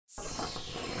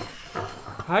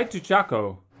Hi to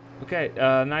Chaco. Okay,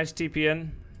 nice TP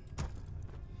in.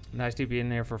 Nice TP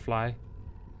in here for Fly.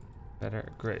 Better,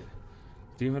 great.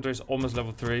 Demon Hunter is almost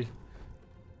level 3.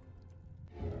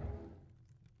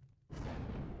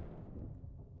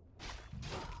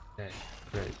 Okay,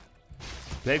 great.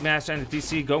 Blade Master and the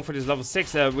TC going for this level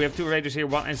 6. We have 2 raiders here,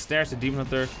 1 ensnares the Demon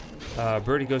Hunter.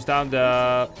 Birdie goes down.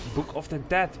 The Book of the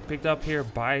Dead picked up here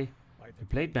by the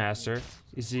Blade Master.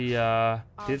 Is he,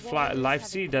 did Fly live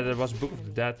see that it was Book of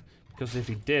the Dead? Because if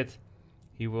he did,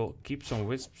 he will keep some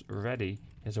wisps ready.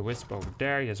 He has a wisp over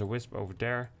there, he has a wisp over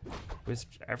there.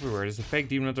 Wisps everywhere. There's a fake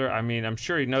Demon Hunter. I mean, I'm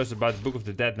sure he knows about the Book of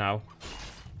the Dead now.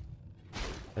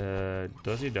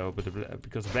 Does he though? But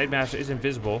because the Blade Master is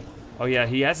invisible. Oh yeah,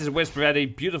 he has his wisp ready.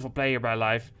 Beautiful play here by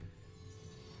Live.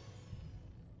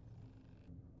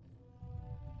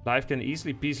 Live can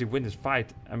easily peasily win this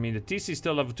fight. I mean, the TC is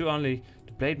still level 2 only.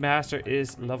 The Blade Master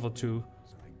is level 2.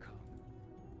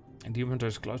 And Demon Hunter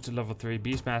is close to level 3.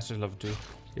 Beastmaster is level 2.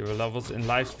 Hero levels in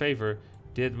Live's favor.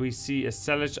 Did we see a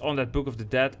Salage on that Book of the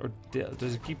Dead, or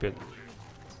does he keep it?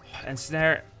 And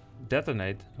Snare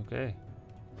detonate. Okay.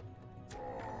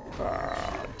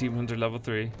 Demon Hunter level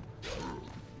 3.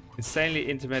 Insanely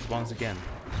intimate once again.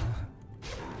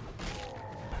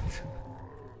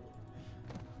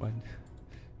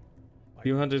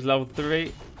 Demon Hunter is level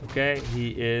 3. Okay, he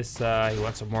is. He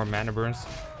wants some more mana burns.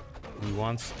 He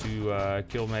wants to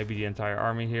kill maybe the entire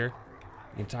army here.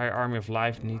 The entire army of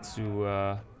Life needs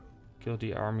to kill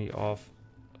the army of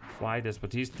Fly. That's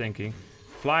what he's thinking.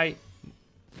 Fly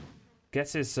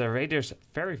gets his raiders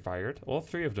very fired. All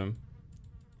 3 of them.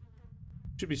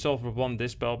 Should be solved with 1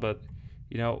 dispel, but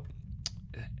you know,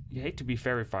 you hate to be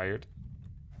very fired.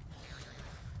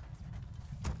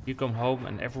 You come home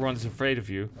and everyone is afraid of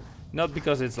you. Not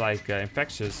because it's like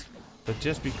infectious, but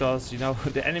just because, you know,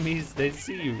 the enemies, they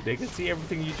see you. They can see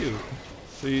everything you do.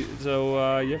 So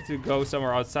you have to go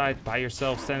somewhere outside by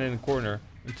yourself, stand in a corner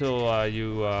until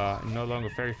you no longer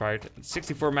very fired.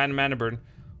 64 mana burn.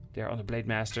 They're on the Blade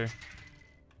Master.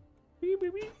 Beep,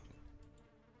 beep, beep.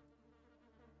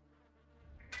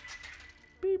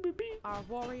 Beep, beep, beep. Our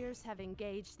warriors have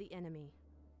engaged the enemy.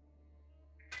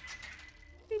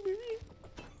 Beep, beep, beep.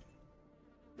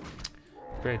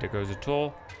 Great, there goes a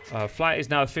troll. Fly is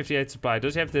now at 58 supply.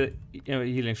 Does he have the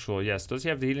healing scroll? Yes. Does he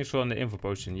have the healing scroll and the info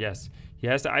potion? Yes. He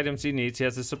has the items he needs. He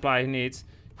has the supply he needs.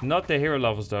 Not the hero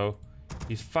levels though.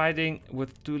 He's fighting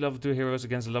with 2 level 2 heroes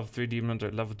against a level 3 Demon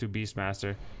Hunter, level 2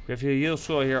 Beastmaster. We have a heal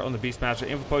scroll here on the Beastmaster,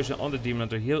 info potion on the Demon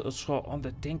Hunter, heal scroll on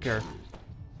the Tinker.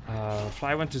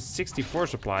 Fly went to 64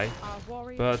 supply,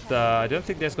 but I don't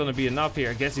think there's gonna be enough here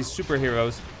against these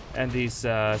superheroes and these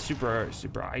super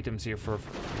items here for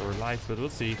life. But we'll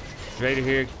see. Raider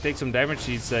here takes some damage.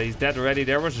 He's dead already.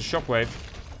 There was a shockwave,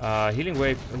 healing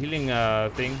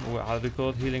thing. How do we call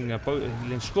it?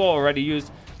 Healing scroll already used.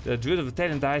 The Druid of the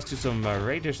Talon dies to some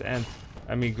raiders, and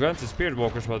I mean grunts and spirit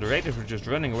walkers. Well, the raiders were just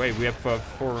running away. We have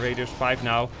 4 raiders, 5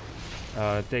 now,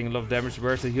 taking a lot of damage.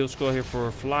 Where's the heal scroll here for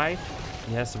Fly?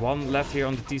 He has 1 left here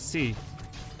on the TC.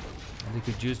 And he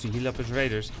could use to heal up his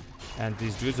raiders. And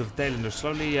these Druids of the Talon are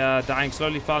slowly dying,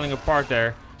 slowly falling apart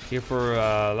there. Here for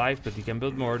life, but he can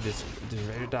build more. This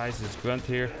raider dies, this grunt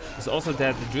here is also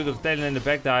dead. The Druid of the Talon in the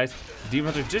back dies. The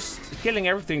Demon Hunter just killing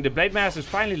everything. The Blade Master is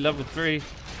finally level 3.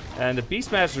 And the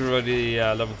Beastmaster is already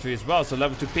level 3 as well. So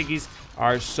level 2 piggies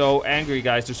are so angry,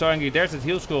 guys. They're so angry. There's that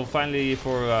heal scroll finally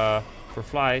for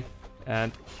Fly.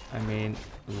 And I mean,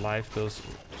 Life does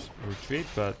retreat,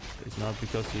 but it's not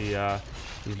because he's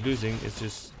losing. It's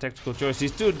just tactical choice.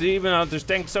 These 2 Demon Hunters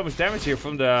tank so much damage here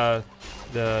from the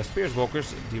Spirit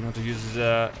Walkers. Demon Hunter uses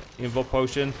Invo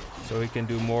Potion, so he can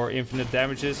do more infinite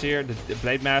damages here. The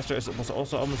Blade Master was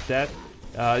also almost dead.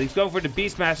 He's going for the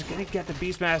Beastmaster. Can he get the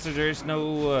Beastmaster? There is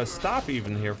no staff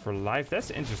even here for Life. That's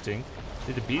interesting.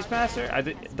 Did the Beastmaster? I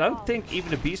don't think even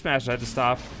the Beastmaster had the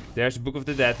staff. There's the Book of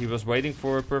the Dead. He was waiting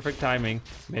for perfect timing.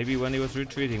 Maybe when he was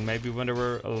retreating. Maybe when there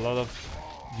were a lot of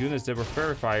units that were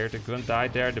very fired. The grunt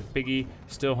died there. The piggy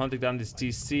still hunting down this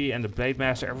TC. And the Blade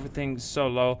Master. Everything so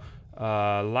low.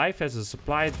 Life has a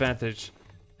supply advantage.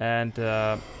 And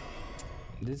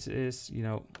this is, you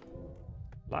know,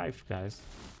 life, guys.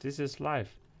 This is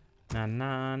life. Na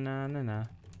na na na na.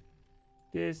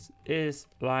 This is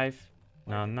life.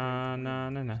 Na na na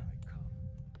na na.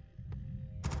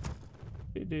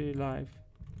 Life.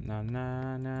 Na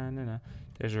na na na na.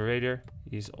 There's a raider.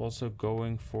 He's also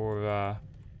going for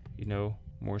you know,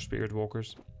 more spirit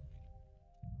walkers.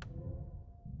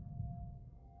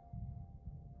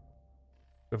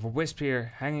 We have a wisp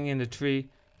here hanging in the tree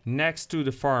next to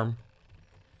the farm,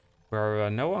 where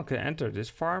no one can enter this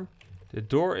farm. The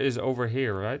door is over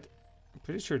here, right? I'm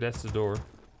pretty sure that's the door.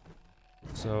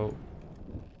 So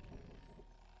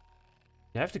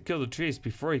you have to kill the trees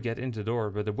before you get into the door,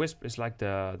 but the wisp is like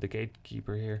the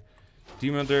gatekeeper here.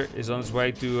 Demon Hunter is on his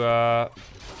way to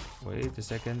wait a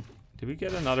second. Did we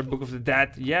get another Book of the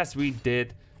Dead? Yes, we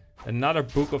did. Another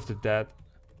Book of the Dead.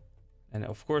 And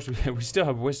of course we still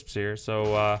have wisps here,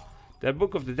 so that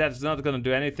Book of the Dead is not gonna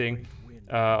do anything.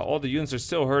 All the units are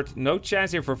still hurt. No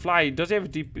chance here for Fly. Does he have a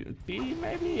DP?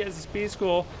 Maybe he has a speed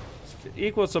school.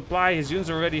 Equal supply. His units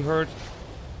are already hurt.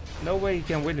 No way he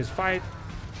can win this fight.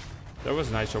 That was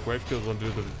a nice shockwave. Killed one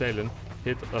dude with the Talon.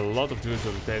 Hit a lot of dudes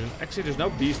with the Talon. Actually, there's no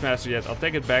Beastmaster yet. I'll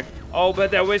take it back. Oh, but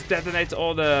that Wisp detonates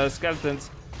all the skeletons.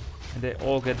 And they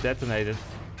all get detonated.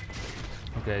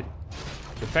 Okay.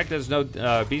 The fact that there's no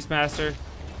Beastmaster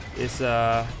is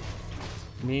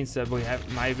means that we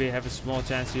maybe have a small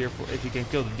chance here for if he can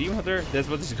kill the Demon Hunter. That's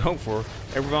what he's going for.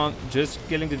 Everyone just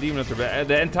killing the Demon Hunter. But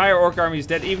the entire Orc army is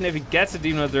dead. Even if he gets the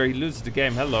Demon Hunter, he loses the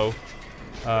game. Hello.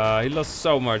 He lost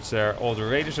so much there. All the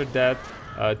Raiders are dead.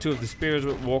 2 of the Spirit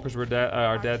Walkers are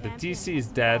dead. The TC is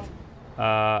dead.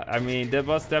 I mean, that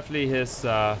was definitely his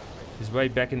way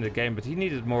back in the game. But he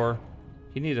needed more.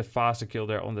 He needed a faster kill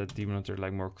there on that Demon Hunter,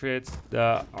 like more crits.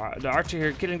 The Archer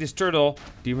here killing this turtle.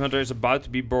 Demon Hunter is about to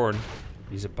be born.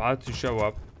 He's about to show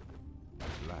up.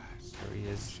 There he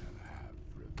is.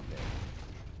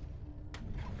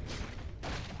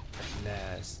 At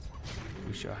last,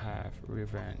 we shall have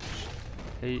revenge.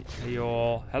 Hey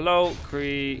all. Hello,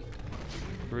 Cree.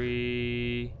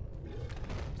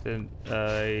 Then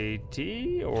a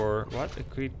T or what? A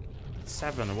Cree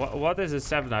 7. What is a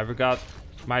 7? I forgot.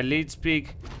 My lead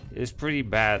speak is pretty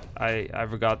bad. I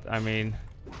forgot. I mean,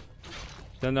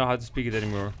 don't know how to speak it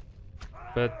anymore.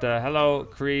 But hello,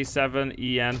 Cree 7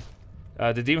 EN.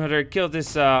 The Demon Hunter killed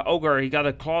this ogre. He got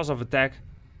a claws of attack.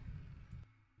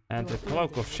 And the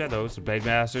Cloak of Shadows. The Blade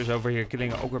Master is over here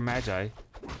killing Ogre Magi.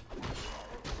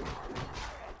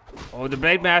 Oh, the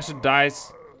Blade Master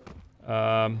dies.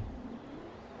 I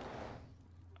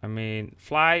mean,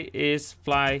 Fly is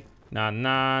Fly. Na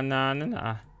na na na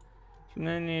na.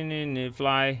 Na na na na.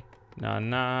 Fly. Na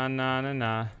na na na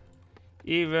na.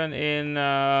 Even in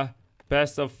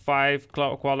best of 5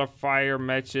 qualifier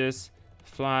matches,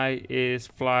 Fly is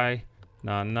Fly.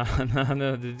 Na na na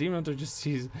na. The Demon Hunter just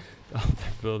sees all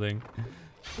that building.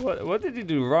 What did he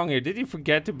do wrong here? Did he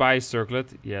forget to buy a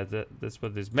circlet? Yeah, that's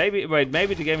what it is. Maybe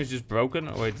maybe the game is just broken.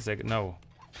 Oh, wait a second. No.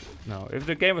 If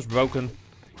the game was broken,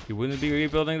 he wouldn't be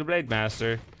rebuilding the Blade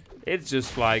Master. It's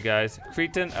just Fly, guys.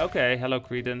 Cretan. Okay, hello,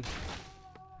 Cretan.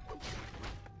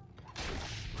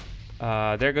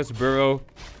 There goes the burrow.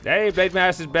 Hey, Blade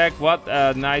Master's back. What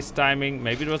nice timing.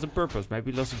 Maybe it was on purpose.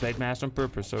 Maybe he lost the Blade Master on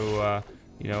purpose. So,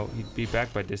 you know, he'd be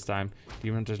back by this time.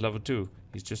 Demon Hunter's level 2.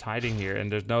 He's just hiding here. And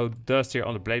there's no dust here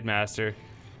on the Blade Master.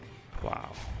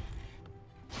 Wow.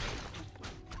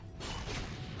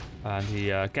 And he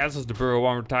cancels the burrow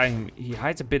one more time. He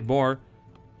hides a bit more.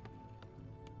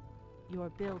 Your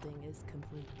building is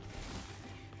complete.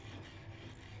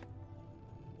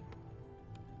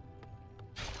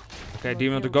 Okay,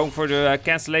 Demon Hunter going for the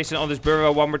cancellation on this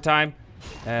burrow one more time.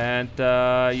 And,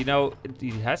 you know,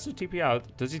 he has to TP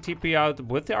out. Does he TP out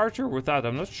with the Archer or without?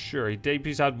 I'm not sure. He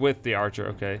TPs out with the Archer,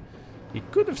 okay. He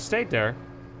could have stayed there.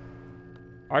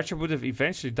 Archer would have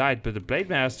eventually died, but the Blade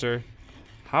Master...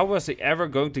 How was he ever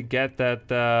going to get that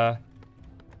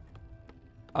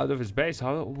out of his base?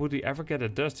 How would he ever get a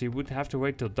dust? He would have to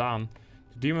wait till dawn.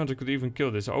 The Demon Hunter could even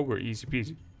kill this ogre easy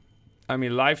peasy. I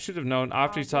mean, Life should have known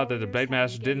after he saw that the Blade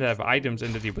Master didn't have items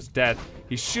and that he was dead.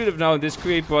 He should have known this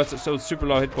creep was so super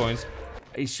low hit points.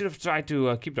 He should have tried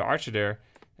to keep the Archer there.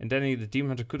 And then the Demon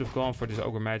Hunter could have gone for this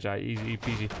Ogre Magi easy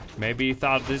peasy. Maybe he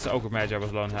thought this Ogre Magi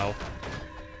was low in health.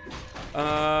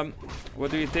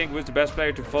 What do you think was the best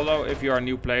player to follow if you are a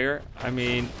new player? I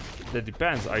mean, that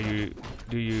depends. What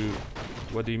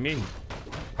do you mean?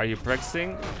 Are you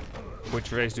practicing?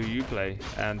 Which race do you play?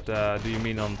 And do you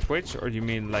mean on Twitch or do you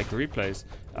mean like replays?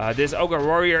 This Ogre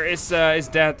Warrior is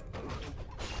dead.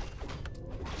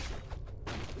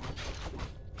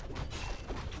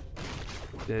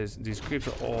 These creeps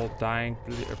are all dying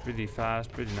pretty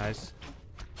fast, pretty nice.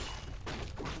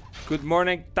 Good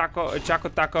morning, Chaco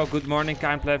Taco. Good morning,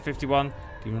 Kindplan 51.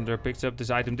 Demon Hunter picks up this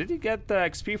item. Did he get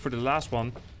XP for the last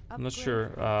one? I'm not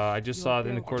sure. I just saw it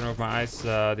in the corner of my eyes.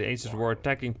 The Ancients were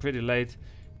attacking pretty late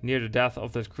near the death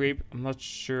of that creep. I'm not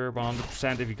sure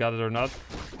 100% if he got it or not.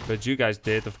 But you guys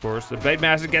did, of course. The Blade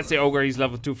Master gets the Ogre. He's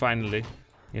level 2 finally.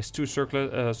 He has 2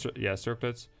 circlets.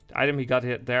 Circlets. The item he got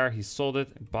hit there, he sold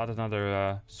it. Bought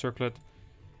another circlet.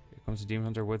 Here comes the Demon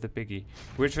Hunter with the piggy.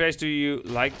 Which race do you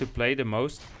like to play the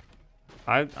most?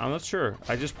 I'm not sure.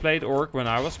 I just played Orc when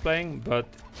I was playing, but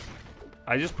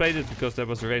I just played it because that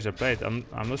was the race I played. I'm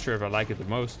not sure if I like it the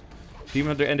most. Demon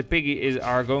Hunter and the Piggy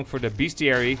are going for the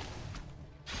bestiary.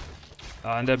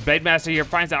 And the Blade Master here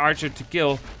finds the Archer to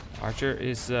kill. Archer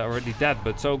is already dead,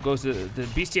 but so goes the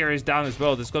bestiary is down as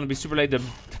well. It's going to be super late. The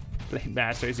Blade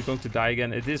Master is going to die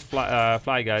again. It is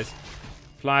Fly, guys.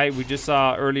 Fly, we just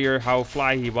saw earlier how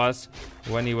Fly he was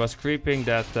when he was creeping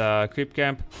that creep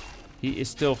camp. He is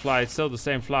still Fly. It's still the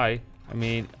same Fly. I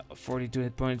mean, 42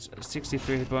 hit points,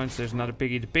 63 hit points. There's another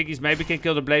Piggy. The Piggies maybe can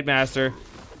kill the Blade Master,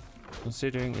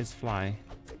 considering it's Fly.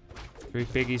 3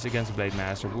 Piggies against the Blade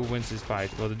Master. Who wins this fight?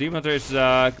 Well, the Demon Hunter is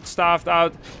staffed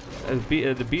out.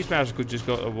 The Beast Master could just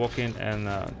go walk in and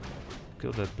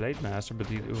kill that Blade Master, but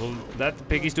he will let the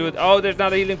Piggies do it. Oh, there's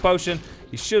not a healing potion.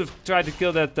 He should have tried to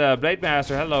kill that Blade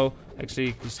Master. Hello.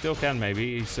 Actually, he still can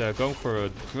maybe. He's going for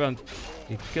a grunt.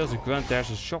 He kills a grunt. There's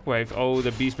a shockwave. Oh,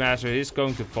 the Beast Master is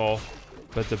going to fall.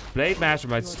 But the Blade Master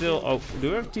might still... Oh, do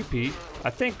we have TP? I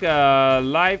think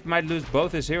Live might lose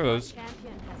both his heroes.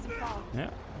 Yeah.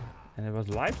 And it was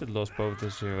Live that lost both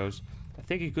his heroes. I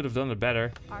think he could have done it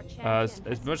better.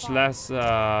 It's much less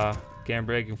game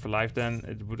breaking for Live than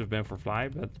it would have been for Fly.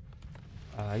 But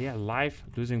yeah, Live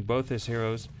losing both his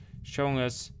heroes. Showing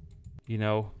us, you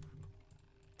know,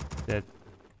 that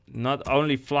not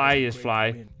only Fly is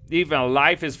Fly. Even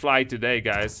Live is Fly today,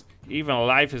 guys. Even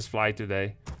Live is Fly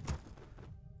today.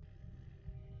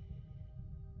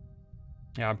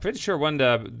 Yeah, I'm pretty sure when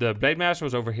the Blade Master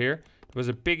was over here, there was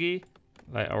a Piggy,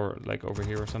 like over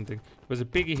here or something. There was a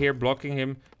Piggy here blocking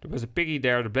him. There was a Piggy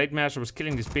there. The Blade Master was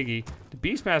killing this Piggy. The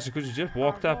Beast Master could have just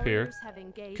walked up here,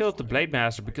 killed the Blade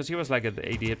Master because he was like at the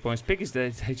 80 hit points. Piggies,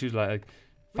 they do like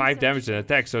 5 damage and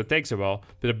attack, so it takes a while.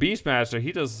 But the Beast Master,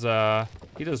 he does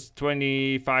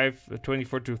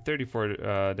 24 to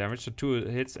 34 damage, so 2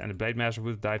 hits, and the Blade Master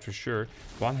would have died for sure.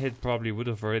 1 hit probably would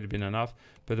have already been enough.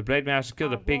 But the Blade Master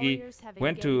killed a Piggy,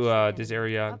 went to this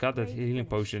area, got that healing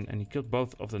potion, and he killed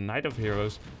both of the Knight of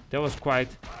Heroes. That was quite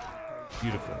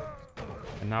beautiful.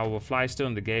 And now Fly is still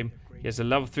in the game. He has a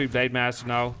level 3 Blade Master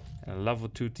now, and a level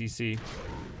 2 TC.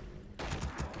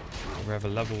 We have a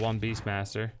level 1 Beast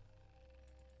Master.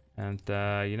 And,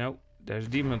 you know, there's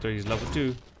Demon Hunter, he's level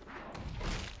 2.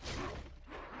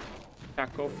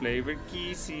 Taco flavored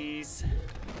kisses.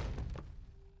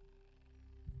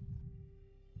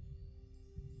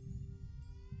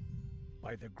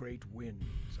 By the great winds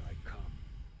I come.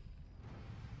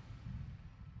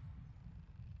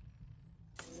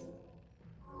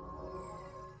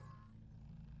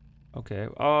 Okay.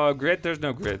 Grid, there's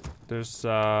no grid. There's,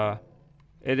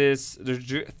 there's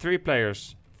 3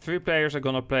 players. 3 players are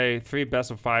gonna play 3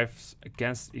 best of 5s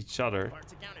against each other.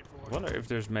 I wonder if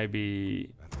there's maybe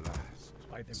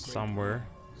somewhere.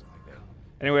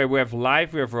 Anyway, we have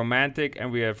Live, we have Romantic,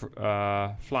 and we have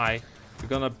Fly. We're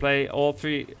gonna play, all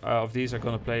 3 of these are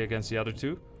gonna play against the other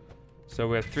 2. So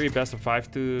we have 3 best of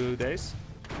 5 days.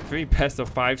 3 best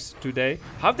of 5s today.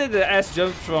 How did the S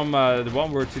jump from the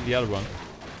one word to the other one?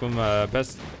 From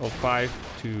best of 5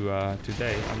 to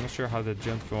today. I'm not sure how that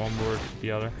jumped from one word to the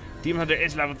other. Demon Hunter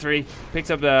is level 3. Picks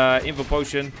up the Info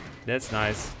Potion. That's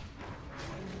nice.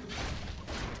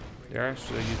 There,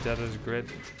 should I use that as a grid?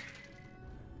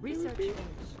 Research finished.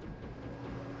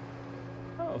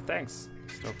 Oh, thanks,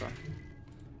 Stoka.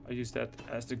 I'll use that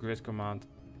as the grid command.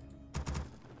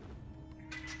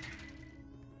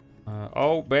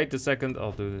 Oh, wait a second.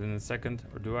 I'll do it in a second.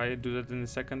 Or do I do that in a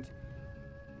second?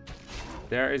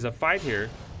 There is a fight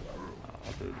here.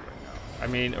 I'll do it right now. I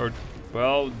mean, or...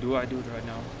 Well, do I do it right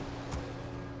now?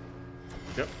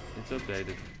 Yep, it's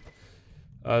updated.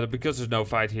 Because there's no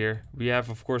fight here. We have,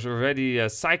 of course, already a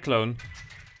Cyclone.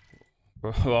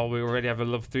 Well, we already have a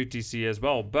level 3 TC as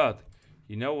well. But,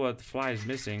 you know what Fly is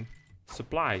missing?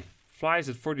 Supply. Fly is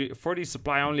at 40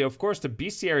 supply only. Of course, the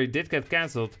bestiary did get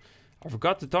cancelled. I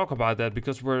forgot to talk about that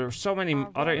because there were so many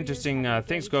other interesting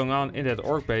things going on in that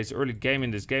orc base early game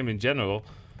in this game in general.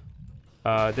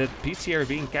 That bestiary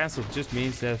being cancelled just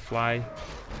means that Fly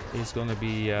is gonna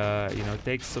be, you know,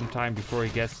 takes some time before he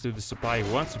gets to the supply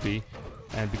he wants to be.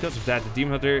 And because of that, the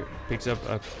Demon Hunter picks up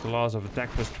a clause of attack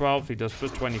plus 12. He does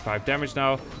plus 25 damage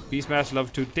now. Beastmaster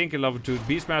level 2, Tinker level 2,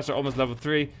 Beastmaster almost level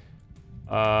 3.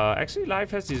 Actually,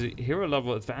 Live has his hero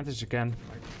level advantage again.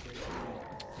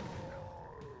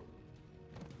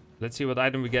 Let's see what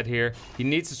item we get here. He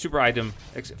needs a super item.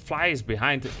 Fly is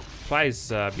behind. Fly is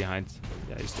behind.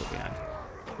 Yeah, he's still behind.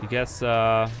 He gets,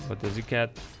 what does he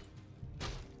get?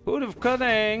 Boot of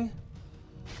Cunning!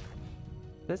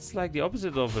 That's like the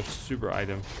opposite of a super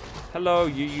item. Hello,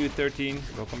 UU13.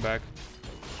 Welcome back.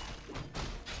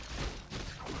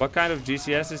 What kind of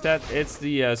GCS is that? It's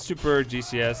the super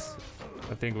GCS.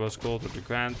 I think it was called, or the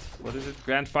Grand, what is it?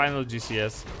 Grand Final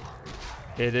GCS.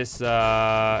 It is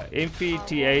Infi,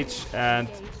 TH, and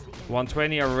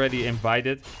 120 are already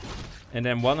invited. And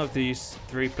then one of these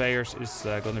 3 players is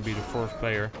going to be the 4th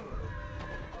player.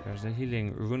 There's the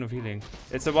healing, Rune of Healing.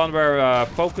 It's the one where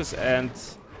Focus and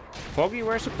Foggy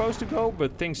were supposed to go,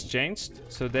 but things changed.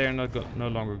 So they are no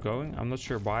longer going. I'm not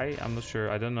sure why. I'm not sure.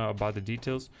 I don't know about the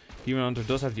details. Demon Hunter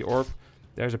does have the orb.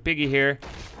 There's a piggy here.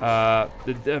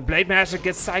 The Blade Master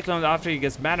gets cycloned after he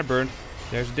gets mana burned.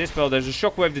 There's a Dispel. There's a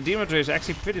Shockwave. The Demon Hunter is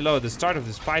actually pretty low at the start of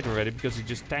this fight already because he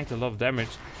just tanked a lot of damage.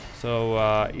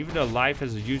 So even though life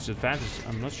has a huge advantage,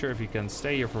 I'm not sure if he can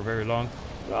stay here for very long.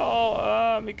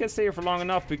 Well, he can stay here for long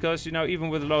enough because, you know, even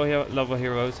with low level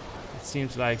heroes, it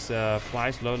seems like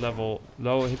Fly's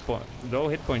low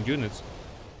hit point units.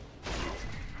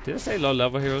 Did I say low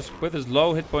level heroes? With his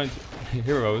low hit point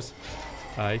heroes,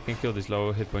 he can kill these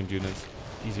low hit point units.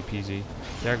 Easy peasy.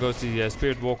 There goes the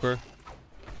Spirit Walker.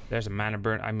 There's a mana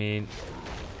burn. I mean,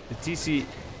 the TC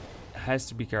has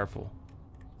to be careful.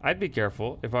 I'd be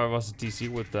careful if I was a TC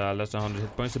with less than 100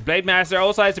 hit points. The Blade Master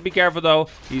also has to be careful though.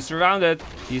 He's surrounded.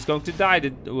 He's going to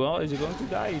die. Well, is he going to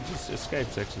die? He just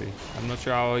escapes actually. I'm not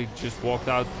sure how he just walked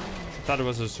out. I thought it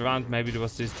was a surround. Maybe there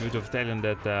was this dude of Talon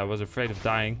that was afraid of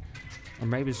dying. Or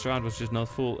maybe the surround was just not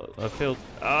filled.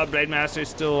 Blade Master is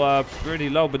still pretty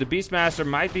low. But the Beastmaster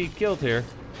might be killed here.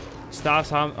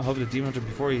 Staffs hope the Demon Hunter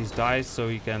before he dies. So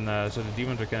he can, so the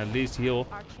Demon Hunter can at least heal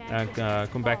and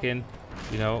come back in.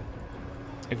 You know.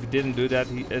 If he didn't do that,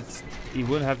 he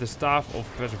wouldn't have the Staff of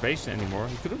Preservation anymore.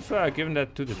 He could have given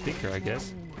that to the Tinker, I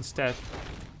guess, instead.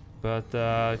 But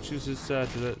chooses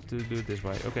to do it this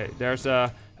way. Okay, there's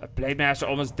a Blade Master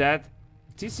almost dead.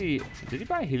 TC, did he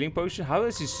buy a healing potion? How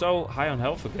is he so high on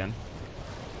health again?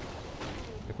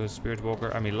 There goes Spirit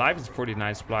Walker. I mean, life is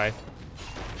 49 supply.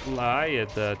 Fly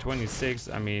at 26.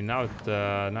 I mean, now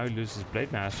he loses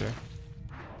Blade Master.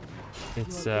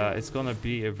 It's gonna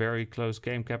be a very close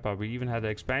game, Kappa. We even had the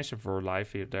expansion for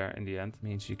life here there in the end.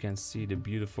 Means you can see the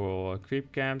beautiful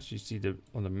creep camps. You see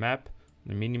on the map,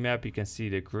 the mini map. You can see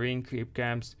the green creep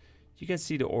camps. You can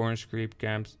see the orange creep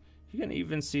camps. You can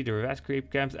even see the red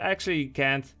creep camps. Actually, you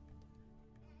can't.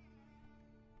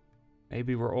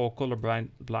 Maybe we're all color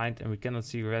blind and we cannot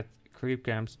see red creep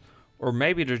camps, or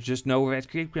maybe there's just no red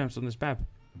creep camps on this map.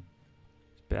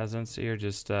 Peasants here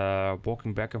just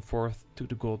walking back and forth to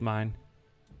the gold mine.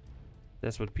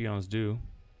 That's what peons do.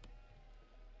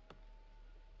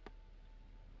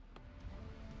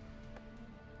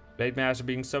 Blade Master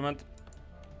being summoned.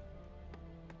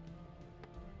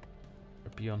 A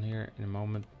peon here in a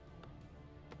moment.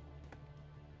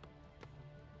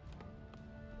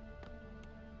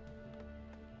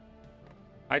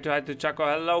 Hi to Chaco.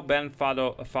 Hello Ben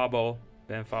Fabo.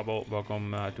 Ben Fabo,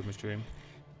 welcome to my stream.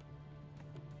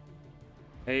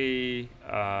 Hey,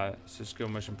 Skill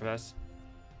Mission Press.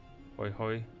 Hoi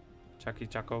hoi. Chucky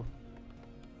Chaco.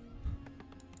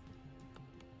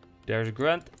 There's a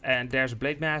Grunt and there's a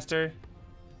Blade Master.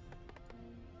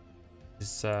 It's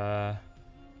so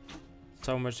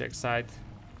much excite.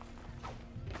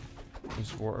 He's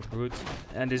for a brute.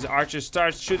 And this archer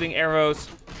starts shooting arrows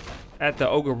at the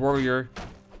Ogre Warrior.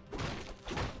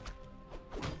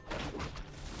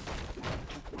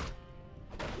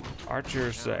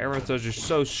 Archer's arrows are just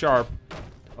so sharp.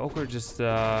 Ogre just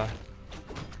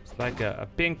it's like a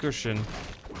pincushion.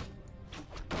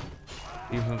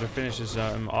 Demon Hunter finishes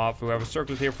him off. We have a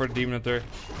circlet here for the Demon Hunter.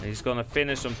 And he's gonna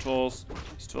finish some trolls.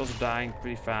 These trolls are dying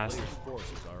pretty fast. Forces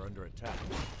are under attack.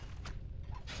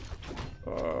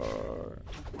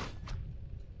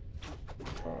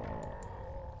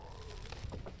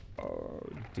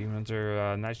 Demon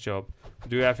Hunter, nice job. We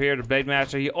do have here the Blade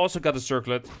Master. He also got a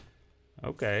circlet.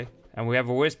 Okay. And we have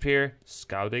a Wisp here.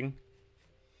 Scouting.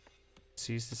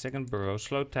 Sees the second burrow.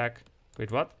 Slow tech.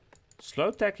 Wait, what?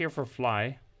 Slow tech here for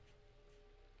Fly.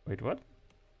 Wait, what?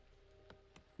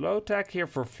 Slow tech here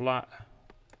for Fly.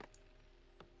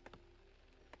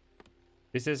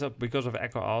 Is this because of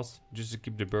Echo Alls? Just to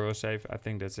keep the burrow safe? I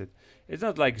think that's it. It's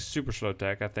not like super slow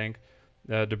tech, I think.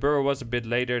 The burrow was a bit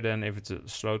later than if it's a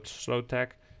slow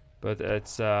tech. But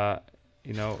it's...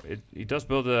 you know, he does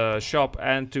build a shop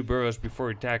and 2 burrows before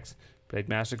he attacks. Blade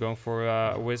Master going for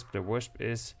a Wisp. The Wisp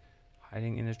is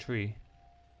hiding in a tree.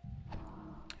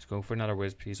 He's going for another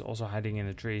Wisp. He's also hiding in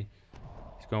a tree.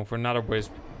 He's going for another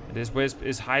Wisp. And this Wisp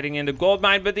is hiding in the gold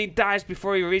mine, but he dies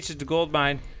before he reaches the gold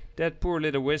mine. That poor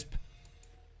little Wisp.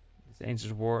 This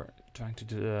Ancient War trying to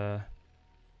do...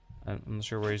 I'm not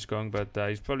sure where he's going, but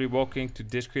he's probably walking to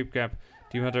this creep camp.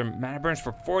 Demon Hunter mana burns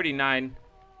for 49.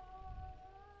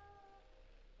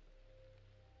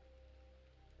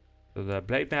 So the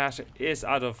Blade Master is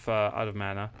out of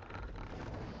mana.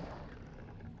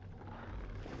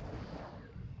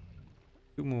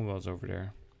 2 Moonwells over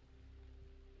there.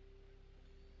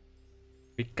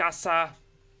 Mikasa.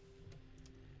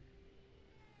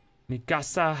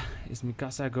 Mikasa. Is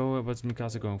Mikasa going? What's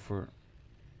Mikasa going for?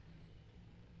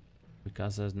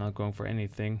 Mikasa is not going for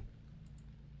anything.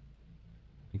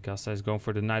 Mikasa is going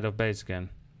for the Knight of Base again.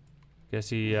 Guess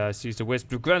he sees the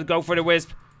Wisp. Grunt, go for the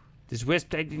Wisp. This Wisp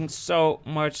taking so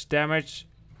much damage.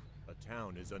 A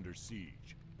town is under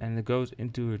siege. And it goes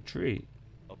into a tree.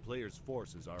 A player's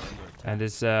forces are under attack. And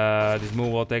this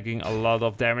Moonwall taking a lot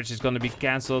of damage is going to be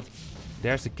cancelled.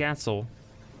 There's the cancel.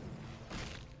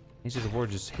 Ancient of War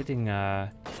just hitting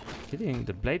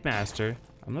the Blade Master.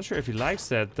 I'm not sure if he likes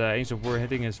that Ancient of War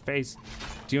hitting his face.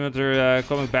 Demon Hunter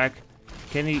coming back.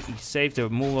 Can he save the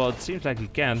Moonwall? It seems like he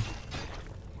can.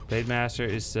 Blade Master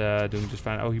is doing just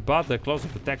fine. Oh, he bought the close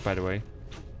up attack, by the way.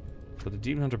 So the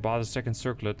Demon Hunter bought a second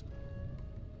circlet.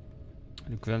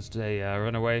 And Grunts, they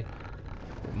run away.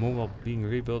 The Moonwall being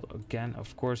rebuilt again.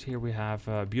 Of course, here we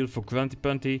have beautiful Grunty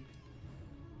Punty.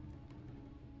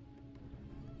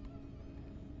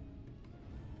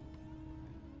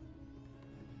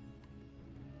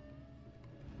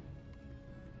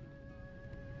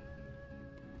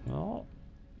 Well,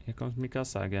 here comes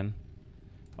Mikasa again.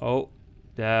 Oh,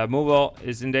 the Moonwall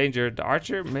is in danger. The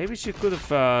Archer, maybe she could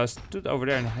have stood over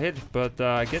there and hit, but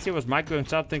I guess he was microing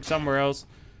something somewhere else.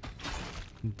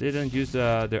 Didn't use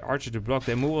the Archer to block.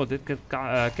 The Moonwall did get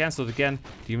cancelled again.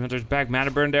 Demon Hunter's back. Mana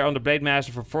burn there on the Blade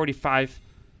Master for 45.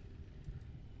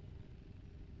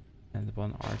 And the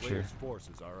one Archer. Player's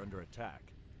forces are under attack.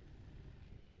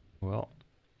 Well,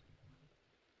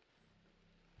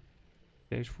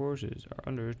 Player's forces are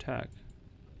under attack.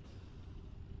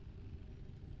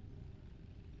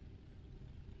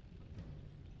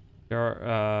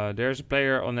 There's a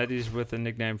player on NetEase with the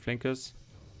nickname Flinkus.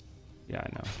 Yeah, I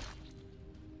know.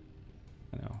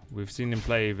 I know. We've seen him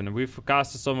play even. We've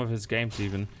casted some of his games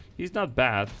even. He's not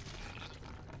bad.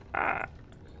 Ah,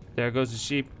 there goes the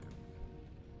sheep.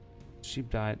 Sheep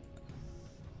died.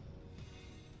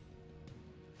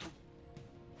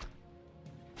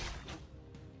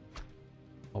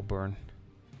 Alburn.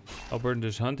 Alburn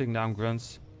is hunting down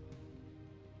grunts.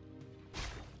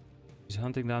 He's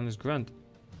hunting down his grunt.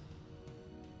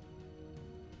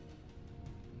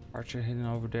 Archer hidden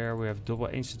over there. We have double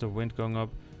Ancient of Wind going up.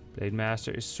 Blade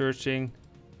Master is searching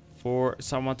for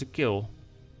someone to kill.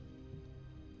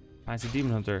 Finds a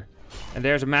Demon Hunter. And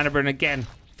there's a mana burn again.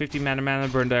 50 mana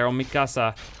burn there on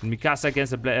Mikasa. And Mikasa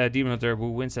against the Demon Hunter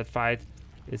who wins that fight.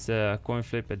 It's a coin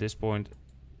flip at this point.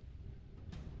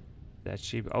 That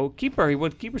sheep. Oh, Keeper. He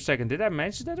went Keeper second. Did I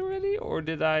mention that already? Or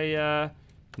did I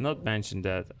not mention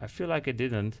that? I feel like I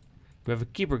didn't. We have a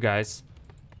Keeper, guys.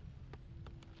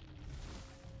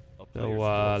 So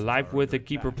live with the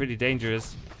Keeper pretty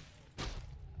dangerous.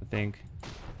 I think.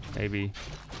 Maybe.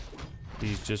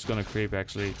 He's just gonna creep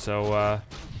actually. So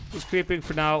he's creeping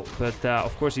for now. But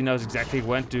of course he knows exactly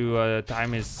when to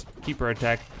time his Keeper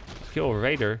attack. Kill a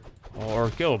Raider. Or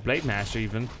kill a Blade Master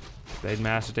even. Blade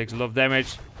Master takes a lot of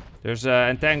damage. There's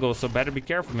Entangle, so better be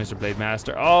careful, Mr. Blade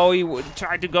Master. Oh, he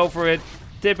tried to go for it.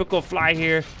 Typical Fly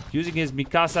here. Using his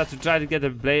Mikasa to try to get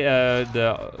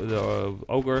the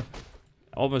Ogre.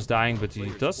 Almost dying, but he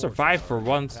does survive for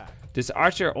once. This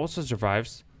Archer also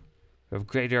survives. We have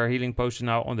Greater Healing Potion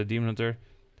now on the Demon Hunter.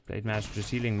 The Blade Master is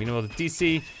healing. Meanwhile, the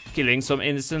TC killing some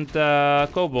innocent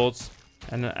kobolds.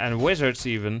 And wizards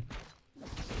even.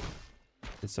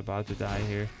 It's about to die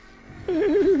here.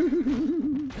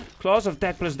 Claws of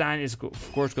Attack plus 9 is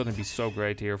of course going to be so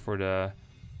great here for the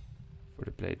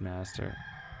Blade Master.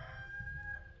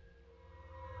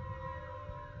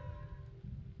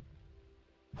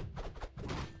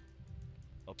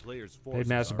 Blade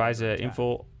Master buys an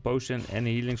Info Potion and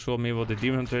a Healing Scroll. Meanwhile, the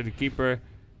Demon Hunter, the Keeper,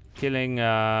 killing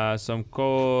some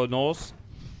Gnolls.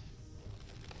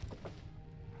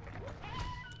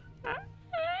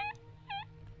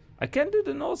 I can't do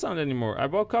the Gnoll sound anymore. I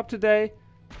woke up today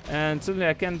and suddenly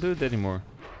I can't do it anymore.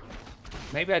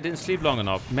 Maybe I didn't sleep long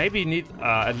enough. Maybe you need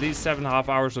at least 7.5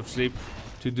 hours of sleep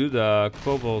to do the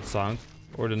kobold sound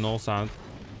or the Gnoll sound.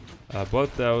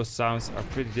 Both those sounds are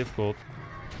pretty difficult.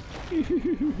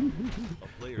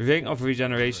 Ring of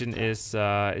Regeneration is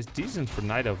decent for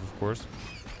Night Elf, of course.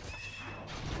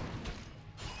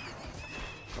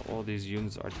 All these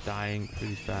units are dying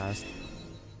pretty fast.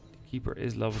 The Keeper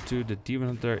is level 2. The Demon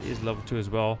Hunter is level 2 as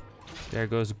well. There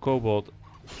goes the Kobold.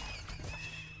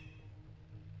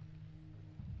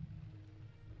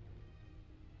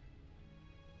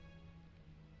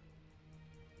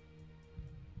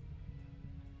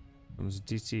 Comes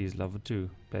DC is level 2.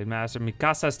 Blade Master.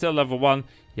 Mikasa is still level 1.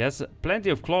 He has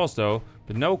plenty of claws though,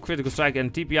 but no critical strike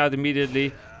and TP out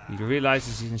immediately. He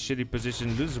realizes he's in a shitty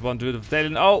position, loses one Druid of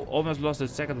Talon. Oh, almost lost the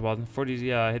second one. 40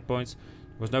 hit points.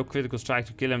 There was no critical strike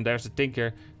to kill him. There's the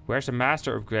Tinker. Where's the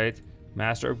Master upgrade?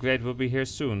 Master upgrade will be here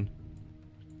soon.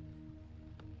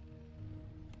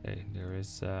 Okay, there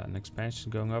is an expansion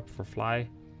going up for Fly.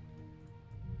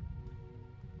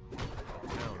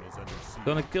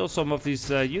 Gonna kill some of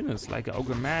these units, like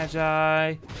Ogre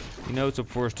Magi. You know, some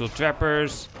Forestall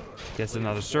Trappers. Gets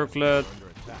another Circlet.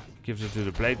 Gives it to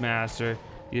the Blade Master.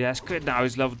 He has crit now,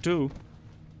 he's level 2.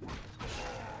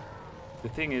 The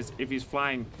thing is, if he's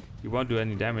flying, he won't do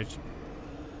any damage.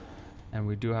 And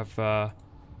we do have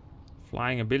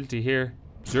flying ability here.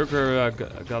 Berserker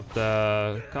got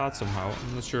caught somehow.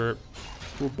 I'm not sure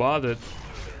who bought it.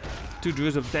 2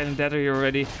 Druids of Talon dead here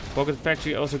already. Pocket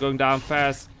Factory also going down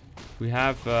fast. We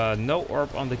have no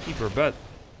orb on the Keeper, but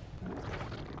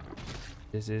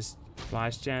this is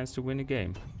Fly's chance to win the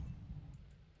game.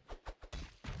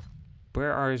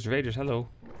 Where are his raiders? Hello.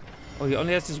 Oh, he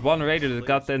only has this one raider that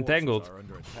got entangled.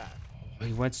 Oh,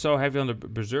 he went so heavy on the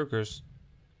Berserkers.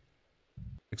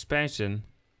 Expansion.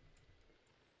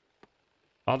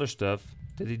 Other stuff.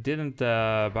 That he didn't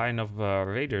buy enough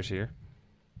raiders here.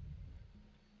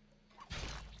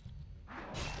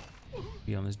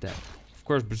 Beyond is dead. Of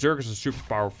course, Berserkers are super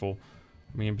powerful.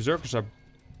 I mean, Berserkers are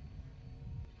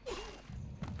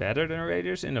better than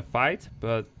Raiders in a fight,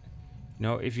 but you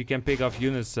know, if you can pick off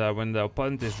units when the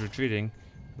opponent is retreating,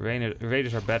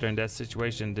 Raiders are better in that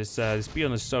situation. This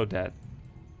peon is so dead.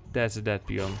 That's a dead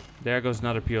peon. There goes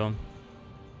another peon.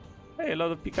 Hey, a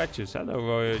lot of Pikachus.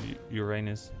 Hello,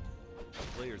 Uranus.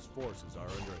 Players' forces are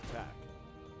under attack.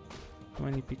 How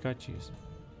many Pikachus?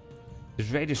 This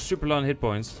raid is super low on hit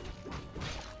points.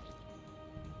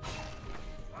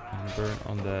 And burn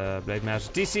on the Blade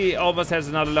Master. TC almost has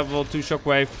another level 2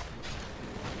 shockwave.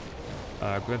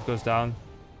 Grunt goes down.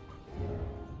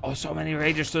 Oh, so many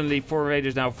raiders suddenly. 4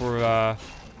 raiders now for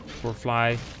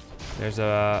Fly. There's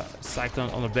a Cyclone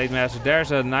on the Blade Master.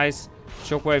 There's a nice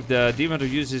shockwave. The Demon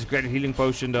Hunter uses his Great Healing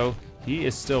Potion though. He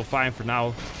is still fine for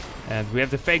now. And we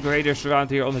have the fake raiders around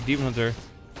here on the Demon Hunter.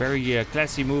 Very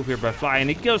classy move here by Fly. And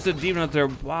he kills the Demon Hunter.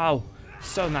 Wow.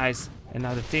 So nice. And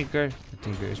now the Tinker. The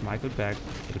Tinker is Michael back.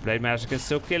 But the Blade Master can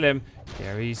still kill him.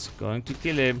 There he's going to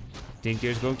kill him. Tinker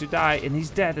is going to die. And he's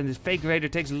dead. And this fake raider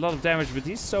takes a lot of damage. But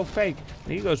he's so fake.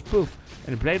 And he goes poof.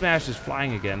 And the Blade Master is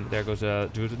flying again. There goes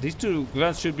these 2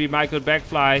 grunts should be Michael back.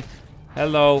 Fly.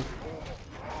 Hello.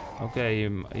 Okay,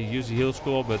 he used a heal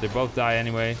scroll. But they both die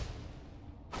anyway.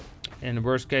 In the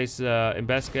worst case, in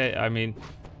best case, I mean,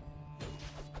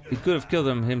 he could have killed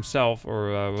them himself or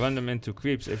run them into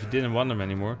creeps if he didn't want them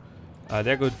anymore.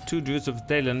 There go 2 Druids of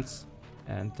Talons.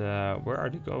 And where are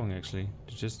they going actually?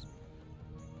 They're just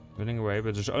running away.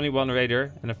 But there's only 1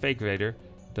 raider and a fake raider.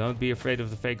 Don't be afraid of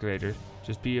the fake raider.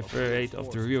 Just be afraid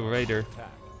of the real raider.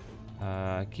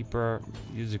 Keeper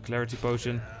uses a clarity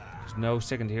potion. There's no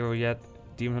second hero yet.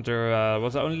 Demon Hunter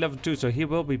was only level 2, so he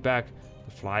will be back.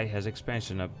 The Fly has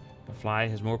expansion up. The Fly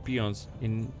has more peons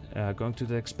in going to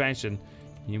the expansion.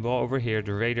 Meanwhile, over here,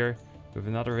 the raider with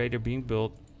another raider being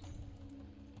built.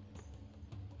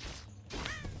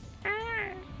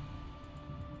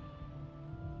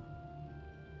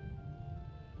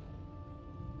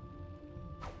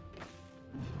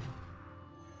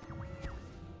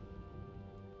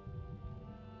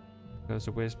 Goes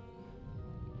a wisp.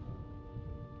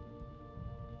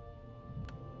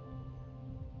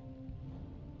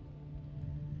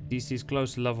 DC is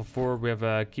close to level 4. We have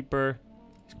a Keeper.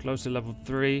 He's close to level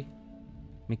 3.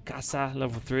 Mikasa,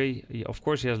 level 3. Of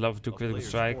course, he has level 2 critical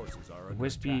strike.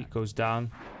 Wispy goes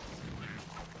down.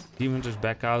 Demon Hunter's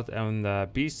back out.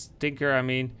 And Beast, Tinker, I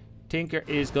mean. Tinker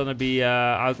is gonna be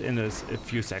out in a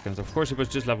few seconds. Of course, it was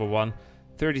just level 1.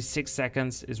 36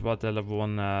 seconds is what the level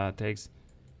 1 takes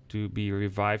to be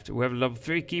revived. We have a level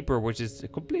 3 Keeper, which is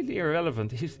completely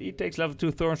irrelevant. He takes level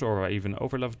 2 Thorns Aura even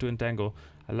over level 2 Entangle.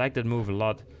 I like that move a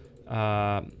lot.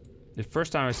 The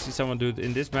first time I see someone do it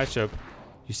in this matchup,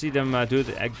 you see them do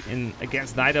it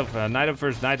against Night of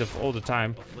versus Night of all the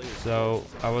time. So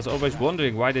I was always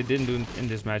wondering why they didn't do it in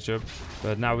this matchup,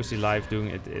 but now we see live doing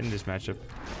it in this matchup.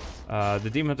 The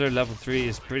Demon Hunter level 3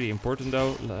 is pretty important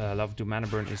though. Level 2 Mana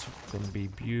Burn is going to be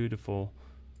beautiful.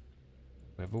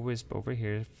 We have a Wisp over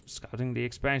here scouting the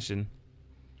expansion.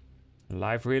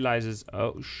 Live realizes,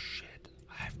 oh shit,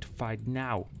 I have to fight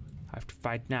now. I have to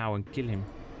fight now and kill him.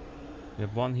 We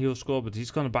have 1 heal scroll, but he's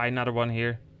gonna buy another one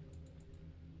here.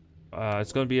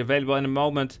 It's gonna be available in a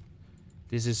moment.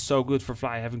 This is so good for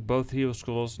Fly, having both heal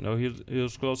scrolls. No heal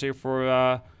scrolls here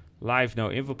for Live,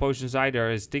 no info potions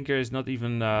either. His Tinker is not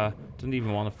even, doesn't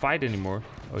even want to fight anymore.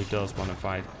 Oh, he does want to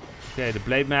fight. Okay, the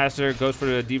Blade Master goes for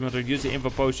the Demon Hunter, use the info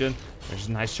potion. There's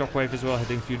a nice shockwave as well,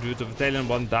 hitting a few Druids of the Talon.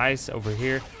 One dies over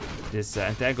here. This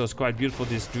entangle is quite beautiful.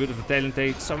 This Druid of the Talon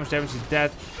takes so much damage, he's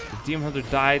dead. The Demon Hunter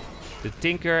died. The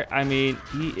Tinker, I mean,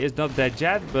 he is not dead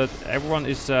yet, but everyone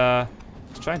is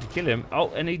trying to kill him.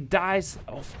 Oh, and he dies.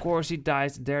 Of course he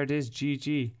dies. There it is,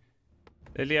 GG.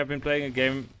 Lately I've been playing a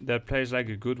game that plays like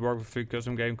a good Warcraft 3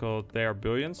 custom game called They Are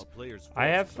Billions.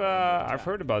 I've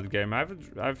heard about the game.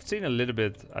 I've seen a little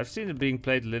bit. I've seen it being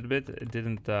played a little bit. It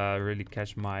didn't really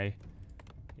catch my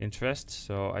interest,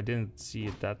 so I didn't see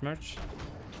it that much.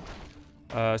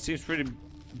 Seems pretty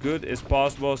good as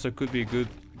possible, so it could be a good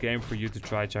game for you to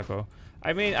try, Chaco.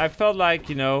 I mean, I felt like,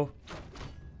 you know,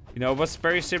 it was a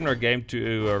very similar game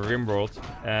to RimWorld,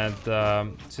 and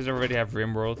since I already have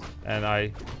RimWorld,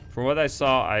 and from what I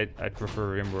saw, I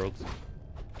prefer RimWorld.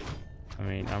 I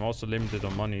mean, I'm also limited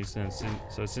on money, so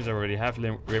since I already have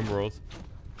RimWorld.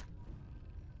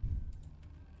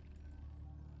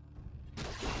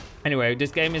 Anyway,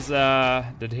 this game is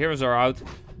the heroes are out.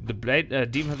 The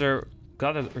Demon Hunter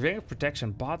got a ring of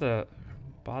protection, bought a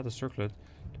circlet.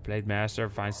 The Blade Master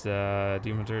finds the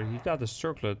Demon Hunter. He got the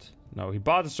circlet. No, he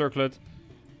bought the circlet.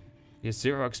 He has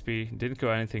 0 XP. Didn't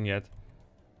kill anything yet.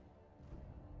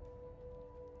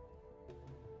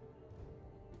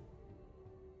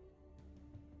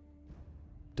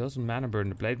 Doesn't mana burn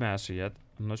the Blade Master yet.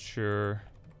 I'm not sure.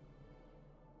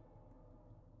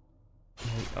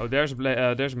 Oh, there's a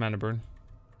mana burn.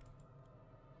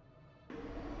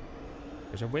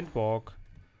 There's a Windwalk.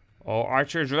 Oh,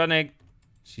 Archer is running.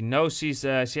 She knows she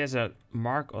has a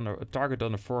mark on a target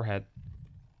on the forehead.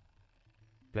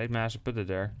 Blade Master put it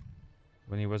there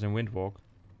when he was in Windwalk.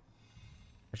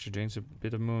 Archer drinks a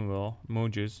bit of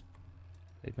moon juice.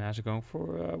 Blade Master going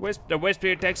for Wisp. The Wisp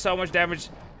here takes so much damage.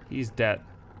 He's dead.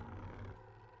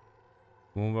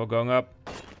 Moonwell going up.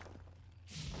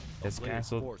 It's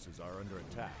cancelled.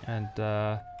 And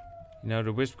you know,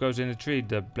 the Wisp goes in the tree.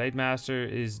 The Blade Master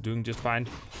is doing just fine.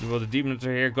 Well, the Demon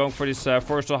Hunter here going for this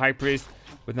Forestal High Priest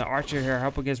with an Archer here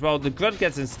helping as well. The Grunt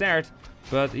gets ensnared,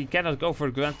 but he cannot go for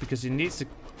the Grunt because he needs to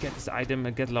get this item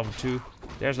and get level 2.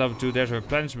 There's level 2. There's a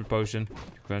replenishment potion.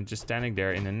 The Grunt just standing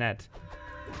there in a net.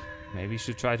 Maybe he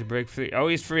should try to break free. Oh,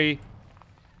 he's free.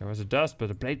 There was a dust, but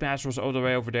the Blade Master was all the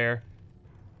way over there.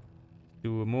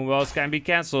 Two Moonwells can be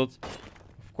cancelled.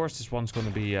 Of course, this one's going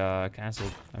to be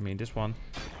cancelled. I mean, this one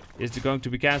is going to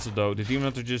be cancelled though. The Demon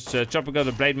Hunter just chopping out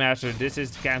the Blade Master. This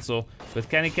is the cancel. But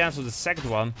can he cancel the second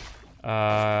one?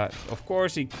 Of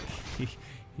course he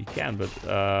can, but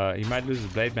he might lose the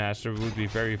Blade Master. It would be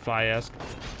very Fly-esque.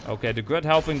 Okay, the Grunt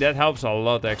helping, that helps a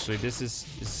lot actually. This is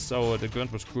so the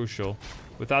Grunt was crucial.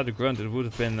 Without the Grunt, it would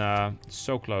have been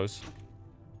so close.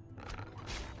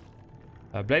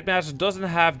 Blade Master doesn't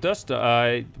have dust.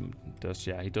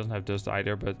 Yeah, he doesn't have dust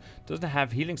either, but doesn't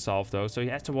have healing salve though, so he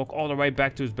has to walk all the way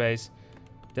back to his base.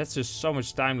 That's just so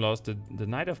much time lost. The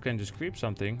Night Elf can just creep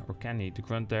something, or can he? The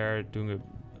Grunt there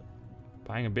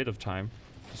buying a bit of time.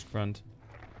 This Grunt.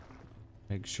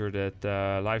 Make sure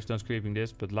that Life's not creeping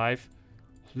this, but Life's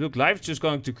just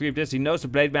going to creep this. He knows the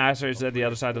Blade Master is at the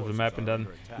other side of the map, and then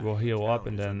he will heal up,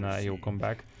 and then he will come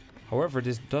back. However,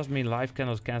 this does mean Life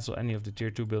cannot cancel any of the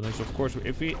tier 2 buildings. Of course,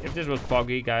 if this was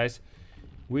Foggy, guys,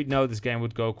 we'd know this game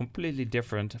would go completely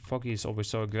different. Foggy is always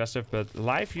so aggressive, but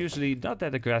Life usually not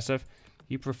that aggressive.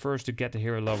 He prefers to get the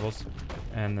hero levels.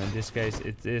 And in this case,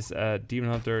 it is Demon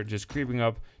Hunter just creeping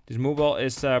up. This Moonwell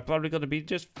is probably going to be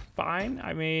just fine.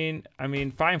 I mean,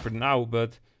 fine for now,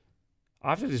 but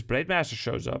after this Blade Master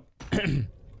shows up...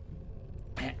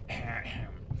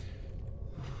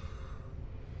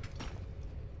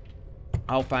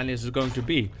 how fine is it going to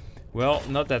be? Well,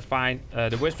 not that fine.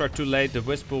 The Wisps are too late. The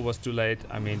Wisp pool was too late.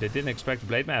 I mean, they didn't expect the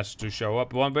Blade Master to show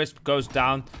up. One Wisp goes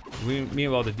down.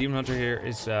 Meanwhile, the Demon Hunter here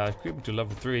is creeping to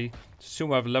level 3. Soon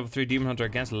we have a level 3 Demon Hunter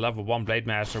against a level 1 Blade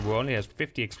Master who only has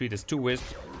 50 XP. There's 2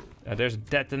 Wisps. There's a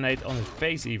detonate on his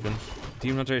face even.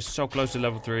 Demon Hunter is so close to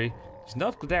level 3. He's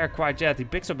not there quite yet. He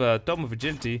picks up a Tome of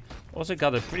Agility. Also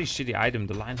got a pretty shitty item,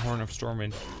 the Linehorn of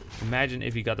Stormwind. Imagine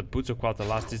if he got the Boots of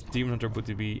Quatalas, this Demon Hunter would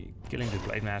be killing the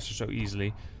Blade Master so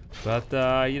easily. But,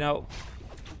 you know,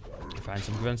 find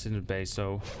some grunts in the base,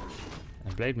 so...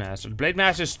 And Blade Master. The Blade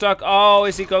Master is stuck. Oh,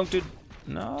 is he going to...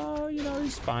 No, you know,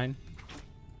 he's fine.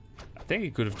 I think he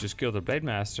could have just killed the Blade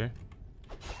Master.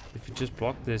 If he just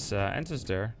blocked this entrance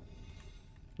there.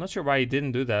 Not sure why he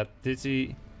didn't do that. Does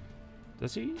he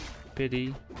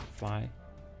pity Fly?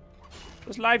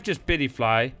 Does Life just pity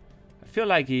Fly? I feel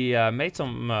like he made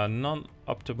some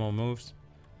non-optimal moves.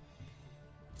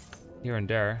 here and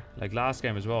there. Like last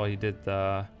game as well, he did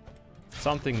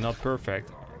something not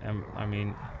perfect. And I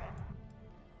mean,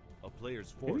 A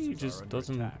player's maybe forces he are just under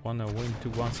doesn't attack. want to win too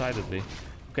one-sidedly.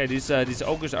 Okay, these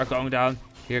ogres are going down.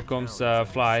 Here comes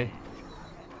Fly.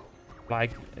 Fly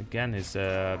again is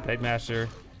Blade Master.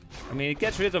 I mean, he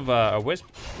gets rid of a wisp.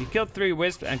 He killed 3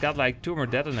 wisps and got like 2 more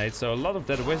detonates. So a lot of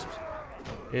that wisps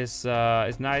is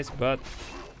nice, but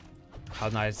how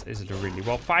nice is it really?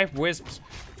 Well, 5 wisps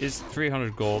is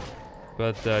 300 gold,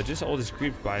 but just all these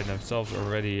creeps by themselves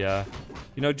already,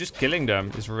 you know, just killing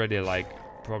them is already like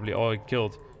probably all he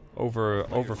killed.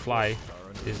 Over Fly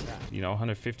is, you know,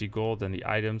 150 gold, and the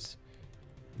items,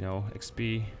 you know,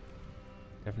 XP.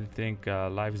 Definitely think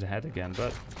life is ahead again,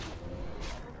 but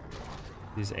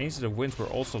these Ancient of Winds were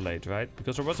also late, right?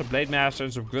 Because there was a Blade Master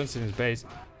and some grunts in his base.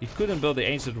 He couldn't build the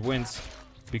Ancient of Winds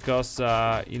because,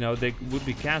 you know, they would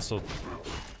be cancelled.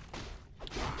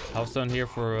 Healthstone here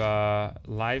for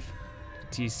life,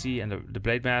 TC, and the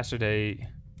Blade Master, they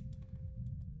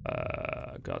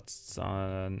got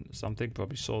something,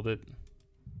 probably sold it.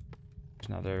 There's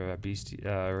another beast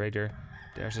raider.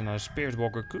 There's another Spirit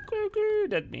Walker.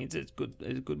 That means it's good.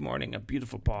 It's good morning. A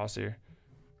beautiful pause here.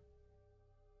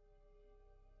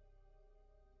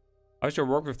 How's your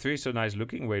Warcraft 3 so nice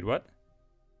looking? Wait, what?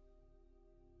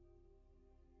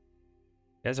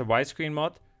 There's a widescreen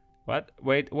mod? What?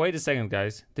 Wait a second,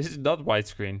 guys. This is not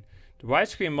widescreen. The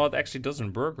widescreen mod actually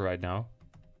doesn't work right now.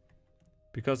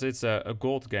 Because it's a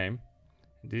gold game.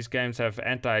 These games have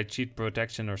anti-cheat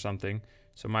protection or something.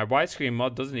 So my widescreen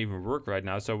mod doesn't even work right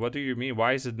now. So what do you mean?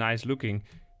 Why is it nice looking?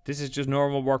 This is just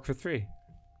normal Warcraft 3. It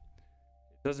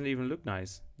doesn't even look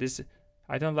nice.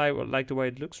 I don't like the way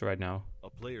it looks right now. A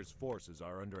player's forces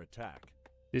are under attack.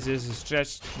 This is a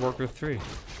stretched Warcraft 3.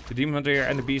 The Demon Hunter here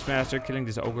and the Beastmaster killing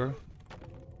this ogre.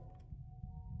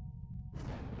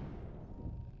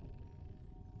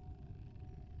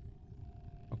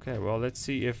 Okay, well, let's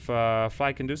see if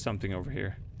Fly can do something over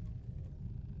here.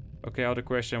 Okay, other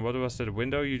question. What was the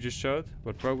window you just showed?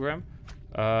 What program?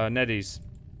 NetEase.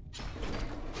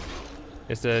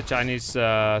 It's the Chinese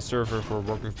server for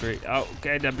Warcraft 3. Oh,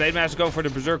 okay, the Blade Master go for the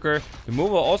Berserker. The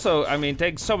move will also, I mean,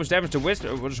 take so much damage to Wisp.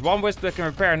 There's 1 Wisp that can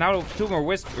repair. Now 2 more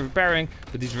Wisp repairing.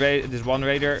 But this one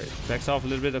Raider backs off a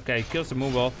little bit. Okay, kills the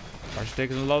move wall. Archer's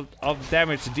taking a lot of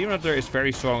damage. The Demon Hunter is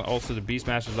very strong. Also, the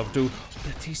Beastmaster is level 2. The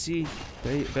TC,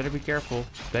 they better be careful.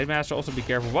 Blade Master, also be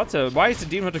careful. Why is the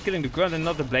Demon Hunter killing the Grunt and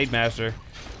not the Blade Master?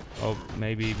 Oh,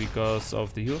 maybe because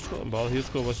of the heal scroll. Well, heal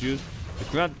scroll was used. The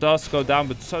Grunt does go down,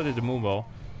 but so did the Moonball.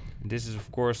 This is, of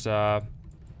course, you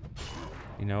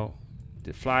know,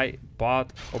 the Fly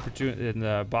bought opportunity in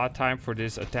bought time for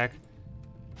this attack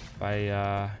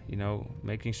by, you know,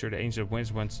 making sure the Angel of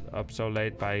Winds went up so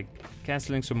late by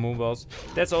canceling some Moonwells.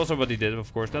 That's also what he did,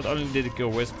 of course. Not only did he kill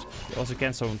Wisps, he also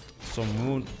canceled some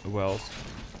Moonwells.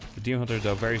 The Demon Hunter,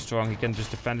 though, very strong. He can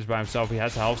just defend this by himself. He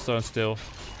has a Healthstone still.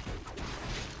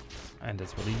 And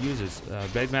that's what he uses.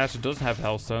 Blade Master doesn't have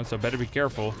Healthstone, so better be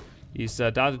careful. He's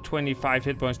down to 25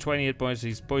 hit points, 20 hit points.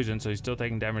 He's poisoned, so he's still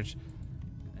taking damage.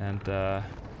 And,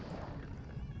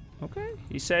 okay,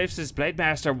 he saves his Blade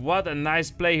Master. What a nice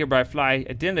play here by Fly.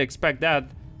 I didn't expect that.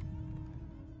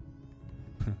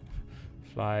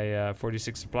 Fly,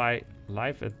 46 supply.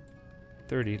 Life at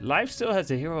 30. Life still has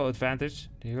the hero advantage,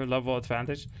 the hero level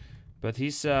advantage. But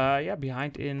he's, yeah,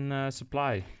 behind in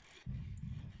supply.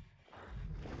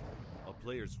 A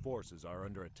player's forces are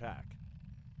under attack.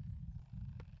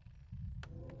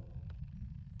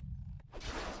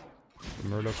 The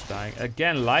Murloc's dying.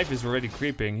 Again, life is already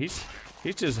creeping. He's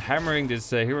just hammering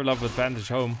this hero level advantage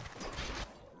home.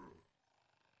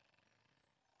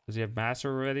 Does he have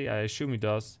Master already? I assume he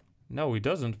does. No, he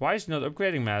doesn't. Why is he not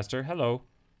upgrading Master? Hello.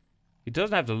 He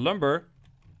doesn't have the lumber.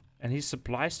 And he's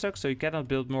supply stuck, so he cannot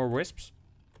build more wisps.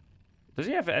 Does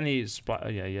he have any supply?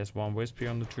 Yeah, he has 1 wisp here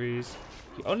on the trees.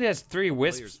 He only has 3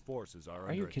 wisps. Forces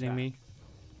Are you kidding me?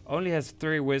 Only has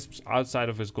 3 wisps outside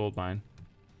of his gold mine.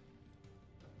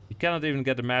 He cannot even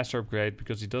get the Master upgrade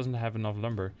because he doesn't have enough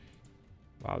lumber.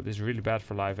 Wow, this is really bad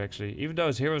for life, actually. Even though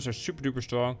his heroes are super duper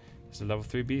strong, he's a level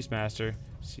 3 Beastmaster.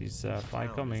 Sees Fly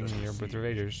coming here with the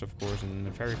Raiders, of course, and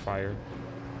the Fairy Fire.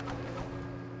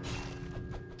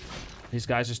 These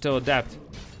guys are still adept.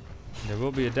 There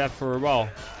will be adept for a while.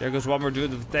 There goes one more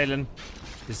dude with the Talon.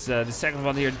 This the second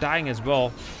one here dying as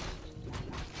well.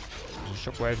 There's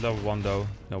a Shockwave level 1 though.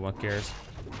 No one cares.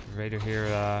 Raider here,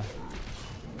 or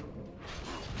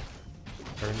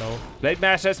no. Blade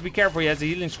Master has to be careful. He has a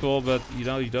healing scroll, but you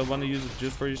know, you don't want to use it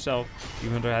just for yourself.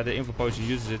 Even though I had the info potion,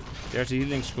 uses it. There's a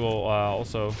healing scroll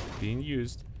also being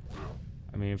used.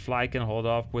 I mean, Fly can hold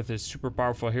off with his super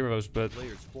powerful heroes, but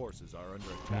Player's forces are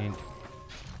under attack. I mean,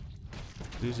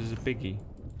 Deuce is a piggy.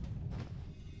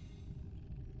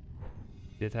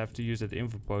 Did have to use that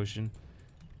info potion.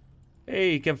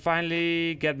 Hey, he can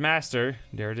finally get master.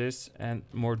 There it is. And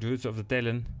more Druids of the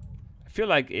Talon. I feel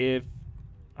like if...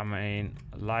 I mean,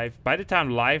 life... By the time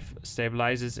life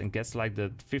stabilizes and gets like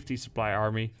the 50 supply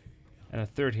army and a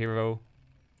third hero,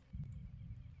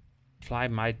 Fly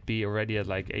might be already at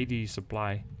like 80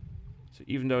 supply. So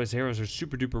even though his heroes are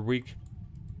super duper weak,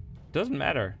 doesn't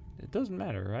matter. It doesn't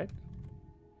matter, right?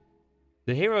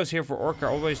 The heroes here for Orc are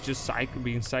always just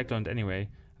being cycloned anyway.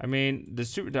 I mean, the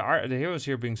heroes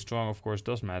here being strong, of course,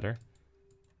 does matter.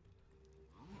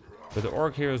 But the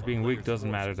Orc heroes being weak doesn't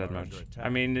matter that much. I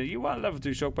mean, you want level 2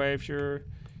 shockwave, sure.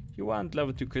 You want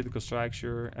level 2 critical strike,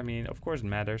 sure. I mean, of course it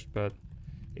matters, but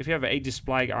if you have an 80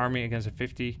 supply army against a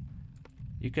 50,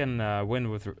 you can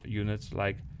win with units.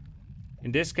 Like,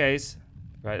 in this case,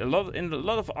 right, in a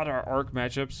lot of other Orc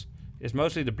matchups, it's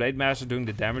mostly the Blade Master doing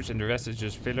the damage and the rest is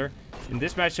just filler. In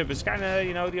this matchup, it's kind of,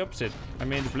 you know, the opposite. I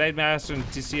mean, the Blade Master and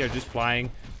the TC are just flying.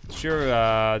 Sure,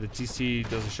 the TC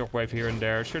does a shockwave here and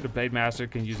there. Sure, the Blade Master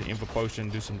can use an info potion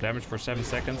and do some damage for 7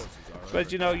 seconds.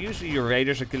 But, you know, usually your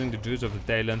Raiders are killing the Druids of the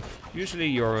Talon. Usually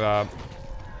your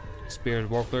Spirit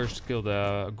Walkers kill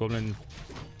the Goblin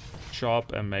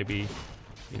shop and maybe,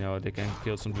 you know, they can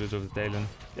kill some Druids of the Talon.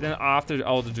 And then after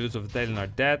all the Druids of the Talon are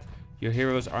dead, your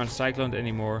heroes aren't cycloned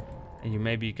anymore. And you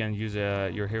maybe can use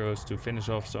your heroes to finish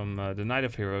off some the Knight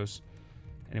of Heroes.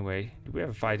 Anyway, do we have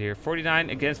a fight here?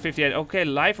 49 against 58. Okay,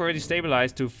 life already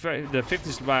stabilized to the 50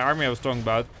 supply army I was talking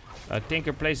about.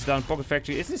 Tinker places down Pocket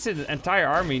Factory. Is this an entire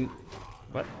army?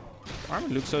 What? The army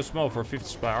looks so small for a 50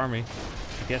 supply army.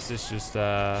 I guess it's just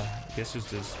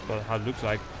this how it looks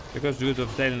like. There goes Druid of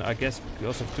the Talon. I guess we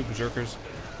also have 2 Berserkers.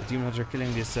 The Demon Hunter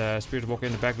killing this Spirit Walker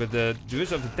in the back, but the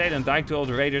Druids of the Talon dying to all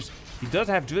the Raiders. He does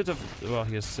have Druids of... Well,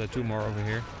 he has 2 more over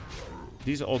here.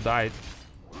 These all died.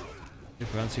 The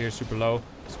runs here super low.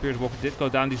 Spirit Walker did go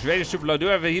down. These Raiders super low. Do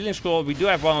have a healing scroll. We do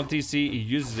have one on TC. He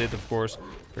uses it, of course,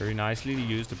 very nicely. He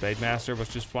used the Blade Master. Was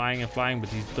just flying and flying, but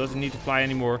he doesn't need to fly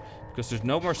anymore because there's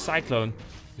no more Cyclone.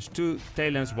 There's 2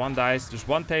 Talons. 1 dies. There's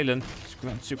 1 Talon.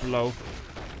 Grunt super low.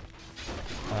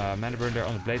 Mana burn there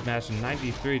on the Blade Master.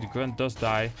 93. The Grunt does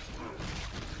die.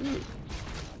 The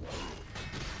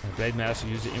Blade Master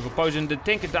uses the info potion. The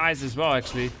Tinker dies as well,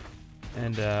 actually.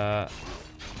 And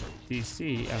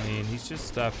DC, I mean, he's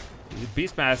just the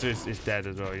Beastmaster is dead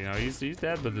as well, you know, he's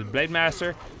dead, but the Blade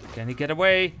Master, can he get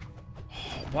away?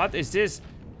 Oh, what is this?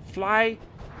 Fly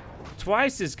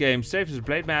twice this game saves his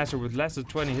Blade Master with less than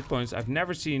 20 hit points. I've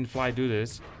never seen Fly do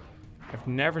this. I've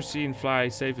never seen Fly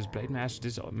save his Blade Master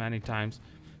this many times.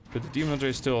 But the Demon Hunter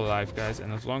is still alive, guys,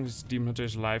 and as long as the Demon Hunter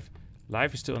is alive,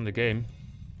 life is still in the game.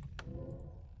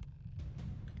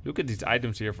 Look at these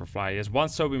items here for Fly. He has 1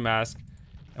 Sobi Mask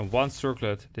and 1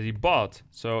 Circlet that he bought.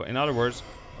 So, in other words,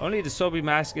 only the Sobi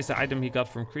Mask is the item he got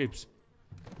from creeps.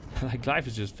 Like, life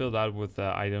is just filled out with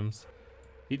items.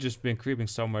 He's just been creeping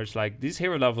so much. Like, these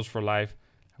hero levels for life,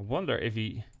 I wonder if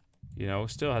he, you know,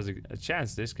 still has a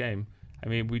chance this game. I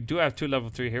mean, we do have 2 level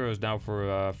 3 heroes now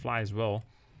for Fly as well.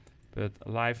 But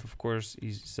life, of course,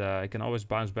 he can always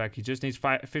bounce back. He just needs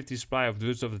 50 supply of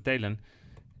Druids of the Talon.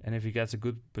 And if he gets a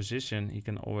good position, he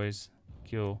can always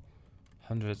kill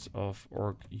hundreds of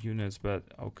Orc units. But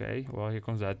okay, well, here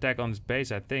comes the attack on his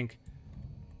base, I think.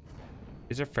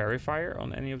 Is there Fairy Fire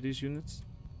on any of these units?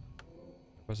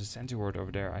 There was a Sentry Ward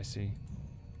over there, I see.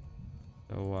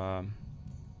 So,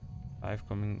 life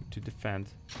coming to defend.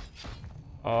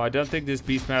 Oh, I don't think this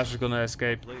Beastmaster is gonna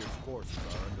escape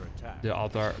the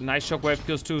altar. Nice shockwave,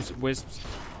 kills 2 wisps.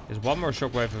 There's 1 more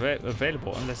shockwave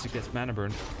available, unless he gets mana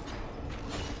burn.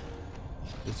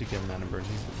 Does he get mana burn?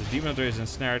 The Demon Hunter is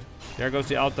ensnared. There goes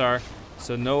the altar.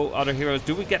 So no other heroes.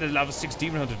 Do we get a level 6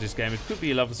 Demon Hunter this game? It could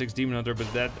be a level 6 Demon Hunter,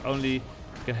 but that only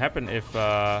can happen if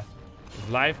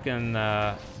life can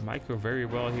micro very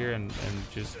well here and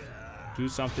just do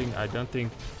something I don't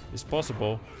think is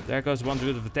possible. There goes 1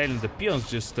 Druid of the Talon. The peons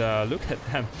just look at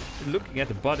them. Looking at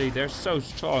the body, they're so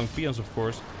strong. Peons, of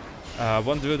course. 1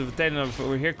 Druid of the Talon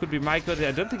over here could be Micro.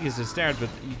 I don't think he's ensnared, but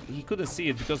he couldn't see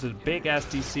it because the big ass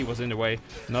TC was in the way.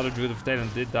 Another Druid of the Talon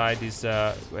did die. These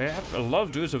we have a lot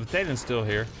of Druids of the Talon still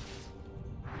here.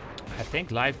 I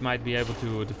think life might be able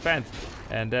to defend,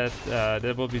 and that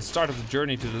will be the start of the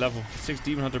journey to the level 6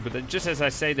 Demon Hunter. But just as I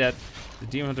say that, the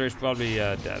Demon Hunter is probably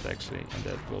dead actually, and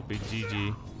that will be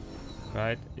GG.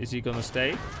 Right? Is he gonna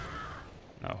stay?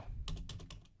 No.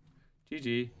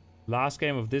 GG. Last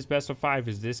game of this best of 5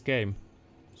 is this game.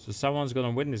 So someone's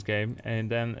gonna win this game, and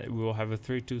then we will have a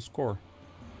 3-2 score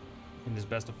in this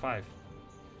best of 5.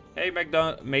 Hey,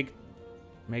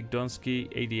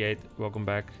 McDonsky88, welcome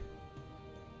back.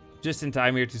 Just in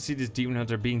time here to see this Demon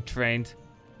Hunter being trained.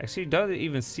 Actually, you don't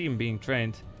even see him being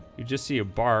trained. You just see a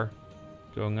bar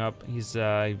going up. He's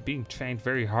being trained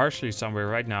very harshly somewhere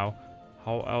right now.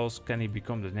 How else can he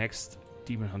become the next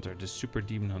Demon Hunter, the Super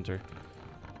Demon Hunter?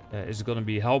 Is it gonna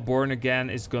be Hellborn again?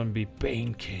 Is it gonna be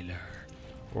Painkiller?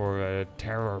 Or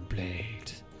Terror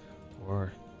Blade?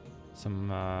 Or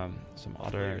some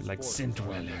other, like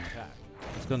Synth-Dweller?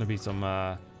 It's gonna be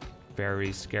some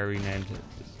very scary named,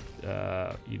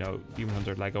 you know, Demon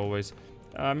Hunter, like always.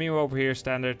 Meanwhile, over here,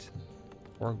 standard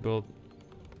orc build.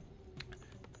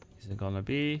 Is it gonna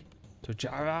be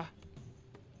Tojara?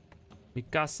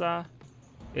 Mikasa?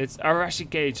 It's Arashi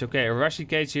Cage. Okay, Arashi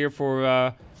Cage here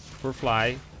for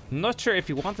Fly. I'm not sure if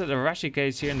he wanted Arashi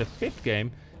Cage here in the 5th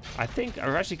game. I think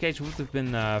Arashi Cage would have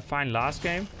been fine last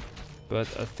game. But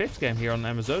a 5th game here on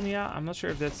Amazonia, I'm not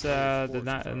sure if that's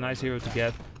a nice hero to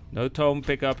get. No tome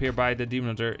pickup here by the Demon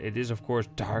Hunter. It is, of course,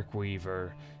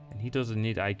 Darkweaver. And he doesn't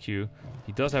need IQ.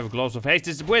 He does have a Gloves of Haste.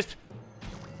 This is Wisp!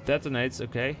 Detonates,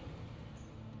 okay.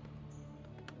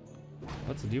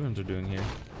 What's the Demon Hunter doing here?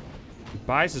 He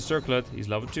buys a Circlet. He's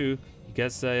level 2. He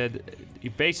gets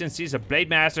evasion, sees a Blade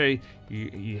Master.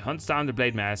 He hunts down the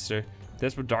Blade Master.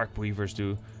 That's what Dark Weavers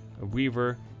do. A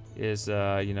Weaver is,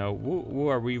 you know, who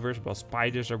are Weavers? Well,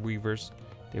 spiders are Weavers.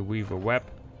 They weave a web.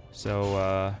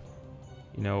 So,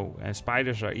 you know, and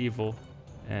spiders are evil.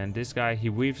 And this guy, he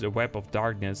weaves a web of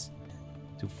darkness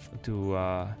to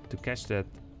catch that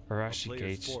Arashi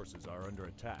Cage. Forces are under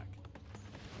attack.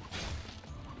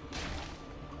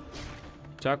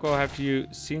 Chaco, have you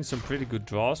seen some pretty good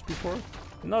draws before?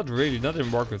 Not really, not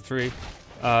in Warcraft 3.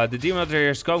 The Demon Hunter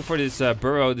here is going for this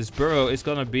burrow. This burrow is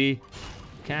gonna be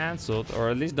cancelled, or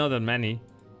at least not that many.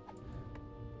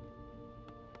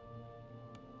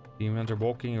 Demon Hunter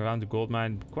walking around the gold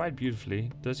mine quite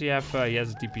beautifully. Does he have, he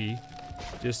has a TP.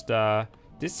 Just,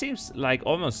 this seems like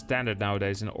almost standard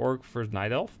nowadays in Orc versus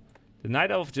Night Elf. The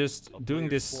Night Elf just doing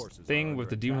this thing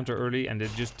with the Demon Hunter early and they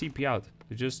just TP out.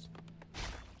 They just...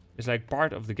 It's like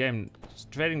part of the game,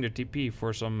 just trading their TP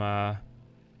for some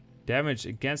damage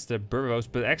against the burrows.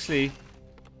 But actually,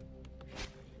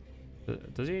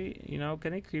 does he, you know,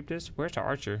 can he creep this? Where's the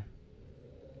archer?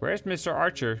 Where's Mr.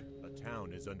 Archer? A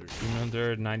town is under Demon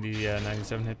Hunter,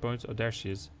 97 hit points. Oh, there she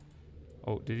is.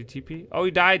 Oh, did he TP? Oh,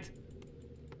 he died.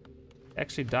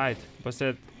 Actually died. Was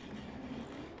that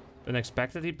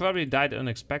unexpected? He probably died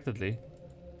unexpectedly.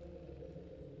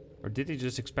 Or did he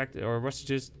just expect it? Or was it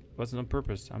just... Was it on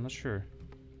purpose? I'm not sure.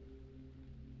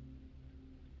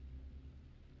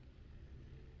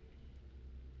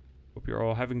 Hope you're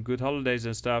all having good holidays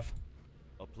and stuff.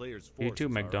 a player's You forces too,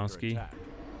 are under McDonsky. attack.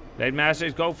 Blade Master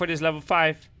is going for this level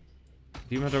 5.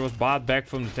 Demon Hunter was bought back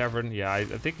from the tavern. Yeah, I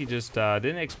think he just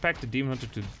didn't expect the Demon Hunter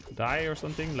to die or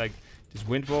something. Like this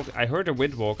Windwalk. I heard a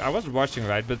Windwalk. I wasn't watching,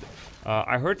 right? But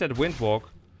I heard that Windwalk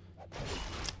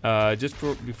just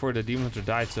before the Demon Hunter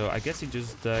died. So I guess he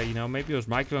just, you know, maybe he was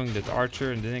microing that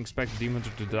Archer and didn't expect the Demon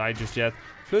Hunter to die just yet.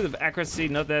 Fluid of accuracy,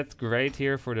 not that great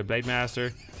here for the Blade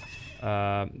Master.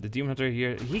 The Demon Hunter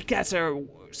here, he gets a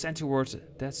Sentry Wards.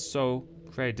 That's so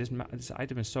great. This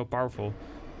item is so powerful.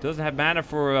 Doesn't have mana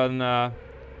for an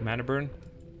mana burn.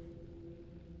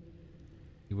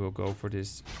 He will go for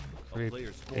this.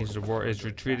 Angel of War is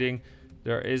retreating.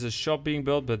 There is a shop being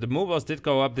built, but the moonwalls did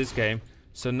go up this game.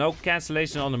 So no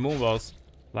cancellation on the moonwalls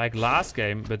like last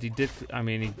game. But he did, I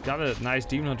mean, he got a nice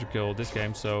Demon Hunter kill this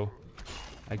game. So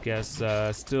I guess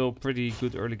still pretty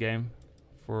good early game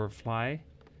for Fly.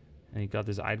 And he got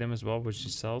this item as well, which he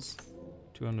sells.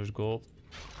 200 gold.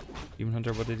 Demon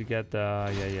Hunter, what did he get?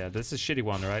 Yeah, that's a shitty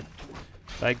one, right?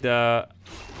 Like the,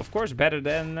 of course, better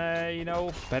than, you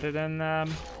know, better than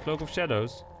Cloak of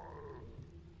Shadows.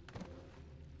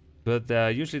 But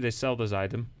usually they sell this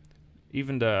item.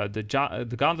 Even the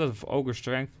Gauntlet of Ogre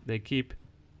Strength they keep.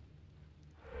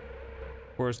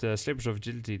 Of course, the Slippers of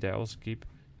Agility they also keep.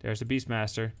 There's the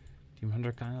Beastmaster. Demon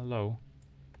Hunter kind of low.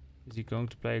 Is he going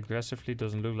to play aggressively?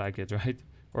 Doesn't look like it, right?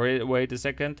 Or wait a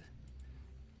second.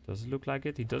 Does it look like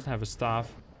it? He doesn't have a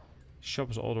staff.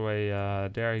 Shop is all the way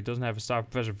there. He doesn't have a staff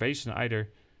preservation either.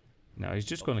 No, he's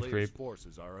just gonna creep.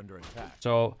 Forces are under attack.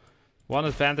 So one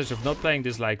advantage of not playing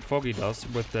this like Foggy does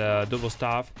with the double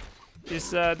staff is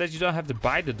that you don't have to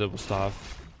buy the double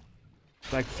staff.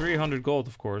 It's like 300 gold,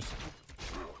 of course.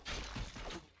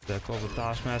 The Call of the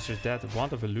Taskmaster is dead.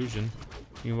 Wand of Illusion.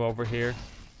 You over here.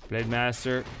 Blade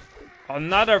Master.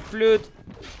 Another flute.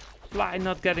 Fly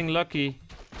not getting lucky.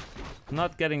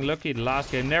 Not getting lucky the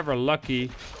last game. Never lucky.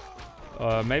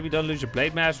 Maybe don't lose your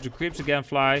Blade Master to creeps again,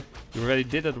 Fly. You already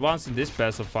did it once in this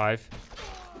best of 5.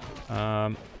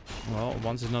 Well,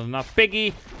 once is not enough.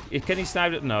 Piggy! Can he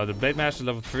snipe it? No, the Blade Master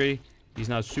level 3. He's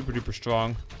now super duper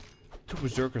strong. 2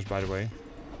 Berserkers, by the way.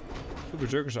 2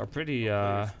 Berserkers are pretty,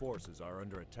 Player's forces are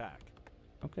under attack.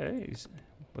 okay,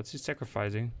 what's he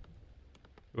sacrificing?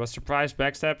 It was surprise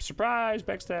backstab. Surprise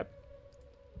backstab.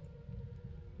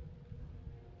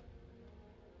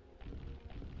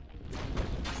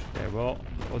 Okay, well,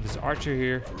 this archer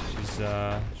here, she's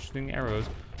shooting arrows.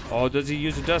 Oh, does he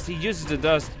use the dust? He uses the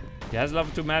dust. He has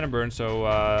level 2 mana burn,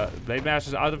 so Blade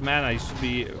Master's out of mana. He should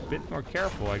be a bit more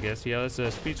careful, I guess. He has a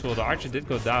speed scroll. The archer did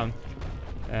go down.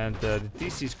 And the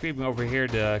TC is creeping over here.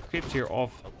 The creeps here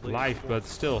off life, but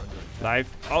still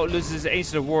life. Oh, loses his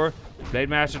Ancient of War. Blade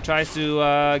Master tries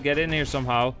to get in here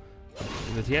somehow.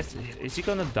 But he has, is he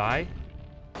gonna die?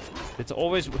 It's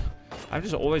always... I'm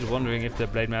just always wondering if the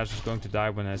Blade Master is going to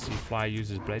die when I see Fly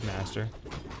uses Blade Master.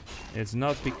 It's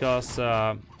not because,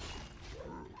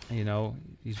 you know,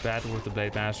 he's bad with the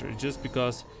Blade Master. It's just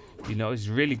because, you know, he's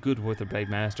really good with the Blade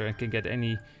Master and can get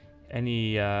any,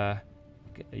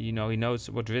 you know, he knows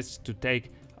what risks to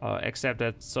take. Except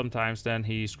that sometimes then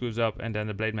he screws up and then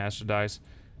the Blade Master dies.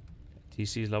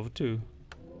 TC is level 2.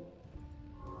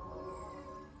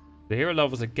 The hero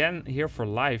levels again here for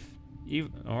life.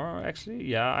 Or actually,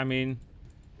 yeah, I mean,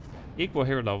 equal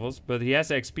hero levels, but he has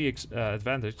the XP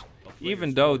advantage,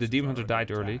 even though the Demon Hunter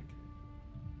died early.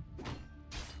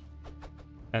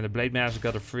 And the Blade Master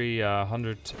got a free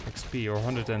 100 XP, or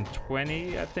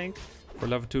 120, I think, for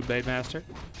level 2 Blade Master.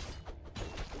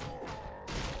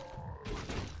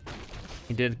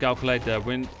 He didn't calculate the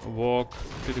wind walk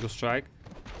critical strike.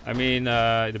 I mean,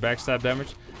 the backstab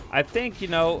damage. I think, you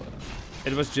know,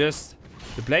 it was just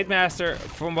the Blade Master,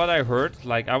 from what I heard,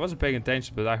 like, I wasn't paying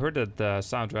attention, but I heard that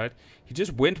sound, right? He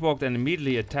just wind walked and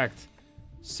immediately attacked.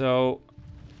 So,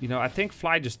 you know, I think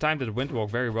Fly just timed the wind walk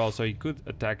very well, so he could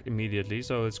attack immediately.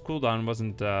 So his cooldown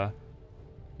wasn't,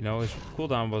 you know, his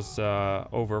cooldown was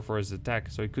over for his attack,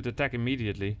 so he could attack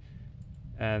immediately.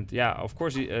 And yeah, of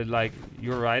course, he, like,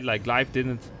 you're right, like, Life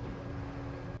didn't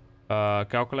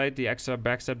calculate the extra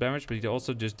backstab damage, but he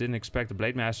also just didn't expect the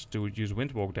Blade Master to use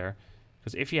wind walk there.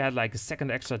 Because if he had like a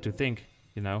second extra to think,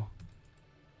 you know,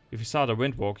 if he saw the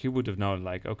wind walk, he would have known,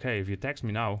 like, okay, if he attacks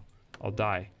me now, I'll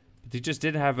die. But he just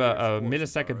didn't have a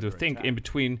millisecond to think in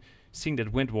between seeing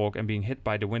that wind walk and being hit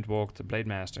by the wind walk, the Blade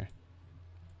Master.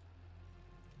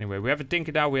 Anyway, we have a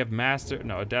Tinker now, we have Master,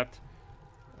 no, Adept,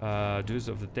 Deuce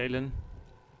of the Talon.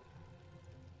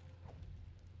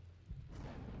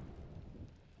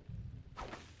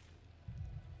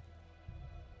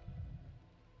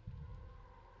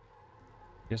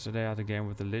 Yesterday I had a game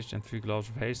with the Lich and 3 Gloves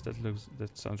of Haste.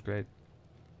 That sounds great.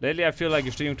 Lately I feel like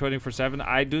you're streaming 24/7.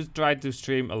 I do try to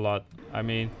stream a lot. I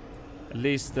mean, at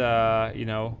least, you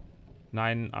know,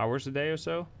 9 hours a day or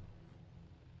so.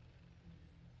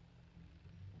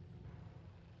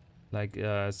 Like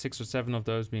 6 or 7 of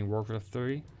those being Warcraft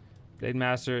 3. Blade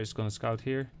Master is gonna scout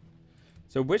here.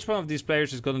 So which one of these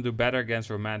players is gonna do better against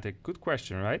Romantic? Good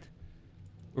question, right?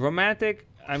 Romantic,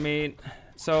 I mean,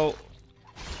 so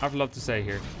I have a lot to say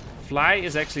here. Fly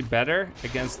is actually better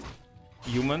against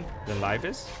human than Life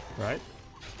is, right?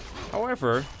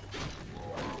 However,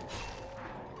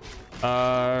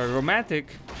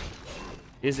 Romantic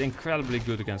is incredibly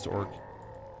good against Orc.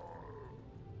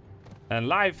 And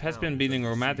Life has been beating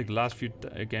Romantic the last few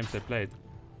games they played.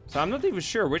 So I'm not even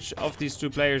sure which of these 2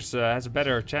 players has a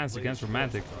better chance against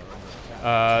Romantic.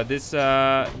 This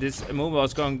Moomo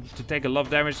is going to take a lot of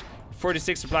damage.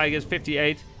 46 supply against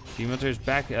 58. Demon Hunter is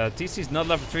back. TC is not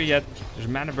level 3 yet. There's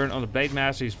mana burn on the Blade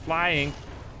Master. He's flying.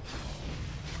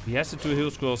 He has the 2 heal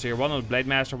scrolls here. One on the Blade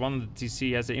Master, one on the TC.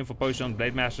 He has the info potion on the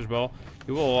Blade Master as well.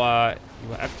 He will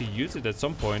have to use it at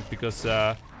some point because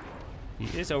he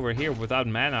is over here without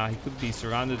mana. He could be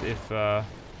surrounded if,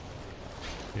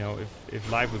 you know,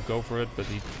 if Life would go for it. But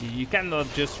you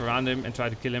cannot just surround him and try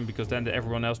to kill him because then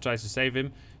everyone else tries to save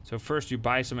him. So first you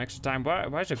buy some extra time.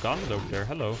 Why is there Gauntlet over there?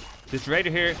 Hello. This Raider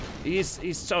here, he's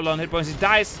so low on hit points. He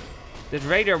dies. That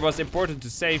Raider was important to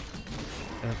save.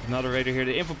 Another Raider here.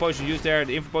 The info potion used there.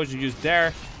 The info potion used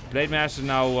there. Blade Master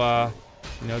now,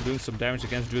 you know, doing some damage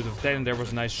against Druid of Talon. There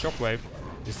was a nice shockwave.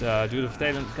 This Druid of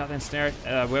Talon got ensnared.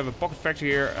 We have a Pocket Factory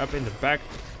here up in the back.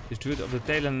 This Druid of the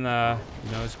Talon,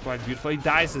 you know, is quite beautiful. He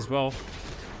dies as well.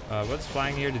 What's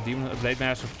flying here? The Demon Blade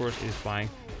Master, of course, is flying.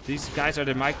 These guys are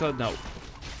the Mycode? No.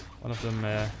 One of them,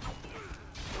 well,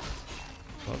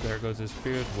 there goes the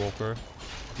Spirit Walker.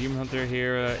 Demon Hunter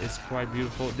here is quite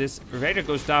beautiful. This Raider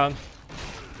goes down.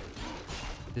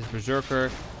 This Berserker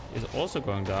is also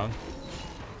going down.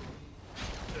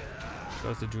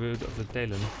 Goes the Druid of the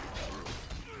Talon.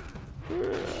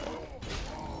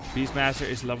 Beastmaster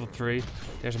is level 3.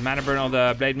 There's a mana burn on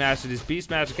the Blade Master. This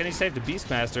Beastmaster, can he save the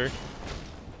Beastmaster?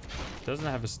 doesn't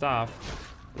have a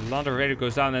staff. Lander Raider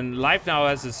goes down, and Life now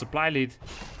has a supply lead.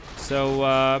 So,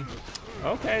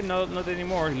 okay, no, not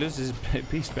anymore. He loses his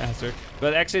Beastmaster.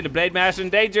 But actually, the Blade Master in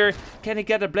danger. Can he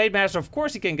get a Blade Master? Of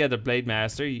course he can get a Blade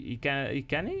Master.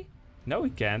 Can he? No, he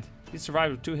can't. He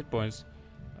survived with 2 hit points.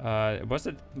 Was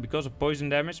it because of poison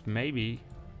damage? Maybe.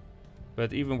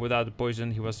 But even without the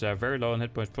poison, he was very low on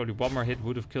hit points. Probably one more hit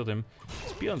would have killed him.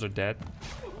 His peons are dead.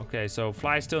 Okay, so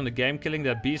Fly is still in the game. Killing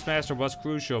that Beastmaster was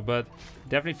crucial, but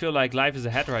definitely feel like Life is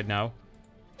ahead right now.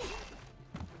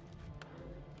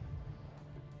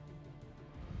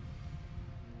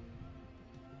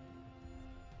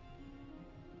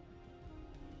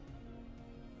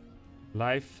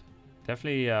 Life,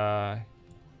 definitely, yeah,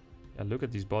 look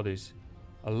at these bodies.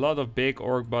 A lot of big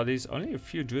orc bodies. Only a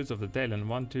few druids of the Talon.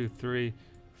 1, 2, 3,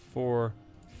 4,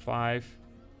 5.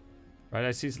 Right,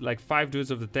 I see like 5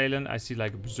 druids of the Talon. I see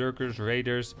like berserkers,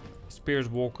 raiders, spears,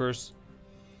 walkers.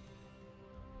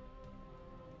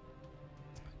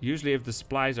 Usually if the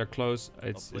supplies are close,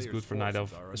 it's good for Night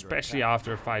Elf. Especially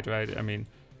after a fight, right? I mean,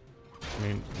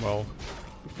 well,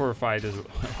 before a fight as well.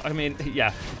 I mean,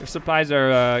 yeah, if supplies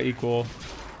are equal,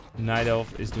 Night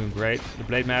Elf is doing great. The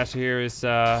Blade Master here is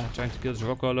trying to kill this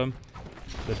rock golem.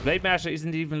 The Blade Master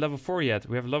isn't even level 4 yet.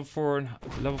 We have level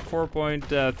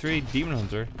 4.3 Demon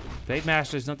Hunter. Blade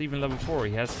Master is not even level 4.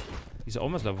 He's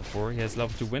almost level 4. He has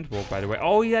level 2 Windwalk, by the way.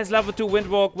 Oh, he has level 2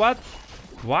 Windwalk. What?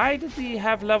 Why did he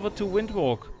have level 2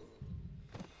 Windwalk?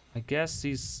 I guess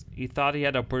he thought he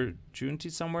had opportunity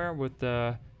somewhere with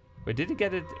the... Wait, did he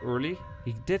get it early?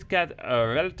 He did get a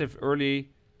relative early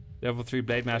level 3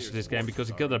 Blade Master this game because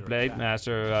he killed that Blade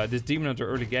Master, this Demon Hunter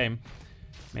early game.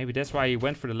 Maybe that's why he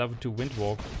went for the level 2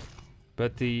 Windwalk.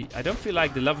 But I don't feel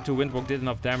like the level 2 Windwalk did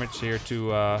enough damage here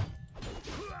to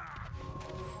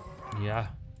yeah,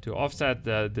 to offset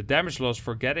the damage loss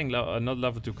for getting not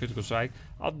level 2 Critical Strike.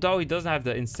 Although he doesn't have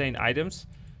the insane items.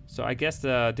 So I guess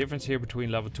the difference here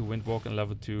between level 2 Windwalk and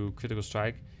level 2 Critical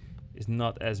Strike is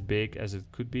not as big as it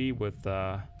could be with,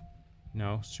 you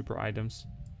know, super items.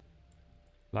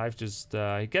 Life just,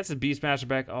 he gets the Beastmaster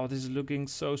back. Oh, this is looking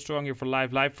so strong here for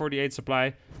Life. Life 48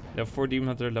 supply, level 4 Demon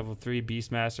Hunter, level 3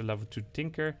 Beastmaster, level 2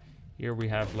 Tinker. Here we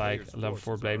have like a level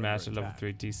 4 Blade Master, level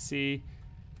 3 TC.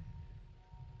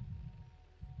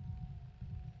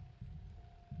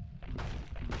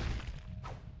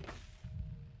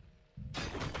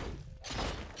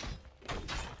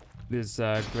 This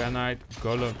Granite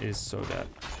Golem is so dead.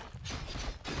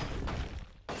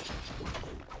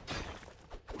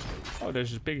 Oh,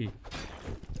 there's his piggy.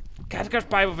 Catcar's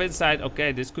Pipe of Insight.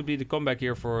 Okay, this could be the comeback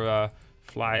here for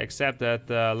Fly, except that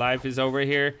Life is over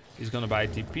here. He's gonna buy a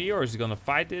TP, or is he gonna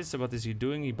fight this? So what is he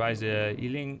doing? He buys a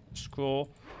healing scroll.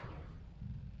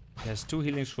 He has 2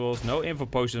 healing scrolls. No info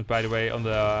potions, by the way, on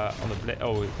the blade.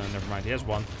 Oh, no, never mind. He has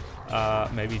 1.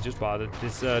 Maybe he just bought it.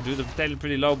 This dude of Talon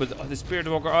pretty low, but the Spirit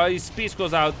Walker. Oh, his speed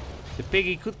goes out. The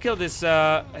piggy could kill this.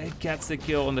 He gets the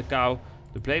kill on the cow.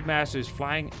 The Blade Master is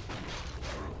flying.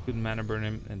 Couldn't mana burn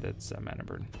him, and that's mana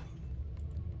burn.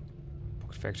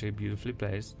 Box Factory beautifully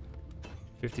placed.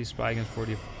 50 spy against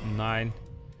 49.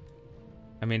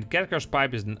 I mean, Catcar's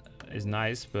Pipe is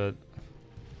nice, but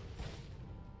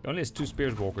he only has 2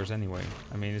 Spirit Walkers anyway.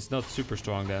 I mean, it's not super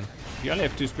strong then. If you only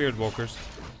have 2 Spirit Walkers,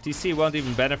 TC won't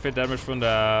even benefit that much from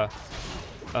the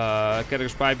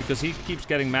Catcar's Pipe because he keeps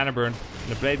getting mana burn.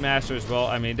 The Blade Master as well.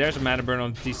 I mean, there's a mana burn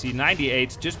on TC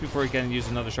 98 just before he can use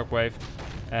another Shockwave.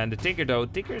 And the Tinker though,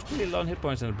 Tinker is pretty low on hit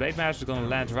points, and the Blade Master is gonna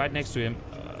land right next to him.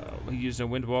 He uses a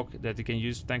Windwalk that he can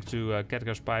use thanks to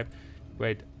Catcar's Pipe.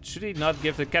 Wait, should he not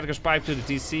give the Catcar's Pipe to the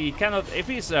TC? He cannot, if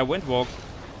he's Windwalk,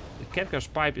 the Catcar's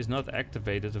Pipe is not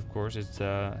activated, of course. It's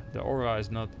the aura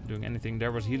is not doing anything.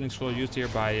 There was healing scroll used here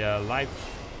by Life.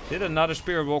 Did another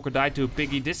Spirit Walker die to a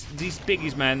piggy? These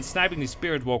piggies, man, sniping these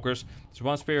Spirit Walkers. There's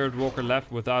 1 Spirit Walker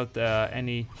left without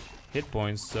any hit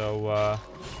points, so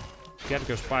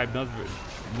Catcar's Pipe not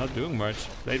doing much.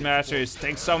 Blade Master is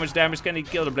taking so much damage. Can he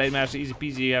kill the Blade Master? Easy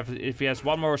peasy. If he has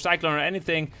 1 more Cyclone or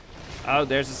anything. Oh,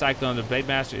 there's the Cyclone. The Blade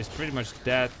Master is pretty much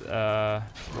dead.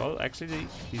 Well, actually,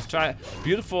 he's trying.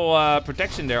 Beautiful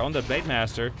protection there on the Blade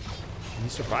Master. He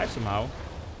survived somehow.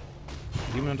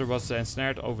 Demon Hunter was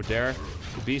ensnared over there.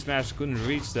 The Beastmaster couldn't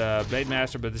reach the Blade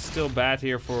Master, but it's still bad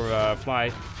here for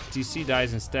Fly. TC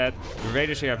dies instead. The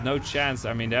Raiders here have no chance.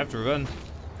 I mean, they have to run.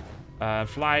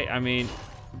 Fly, I mean,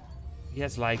 he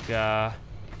has like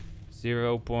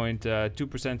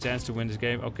 0.2% chance to win this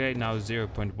game. Okay, now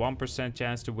 0.1%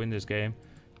 chance to win this game.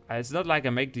 It's not like I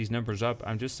make these numbers up.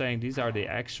 I'm just saying these are the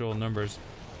actual numbers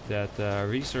that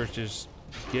researchers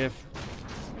give.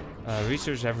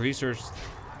 Researchers have researched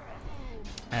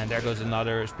And there goes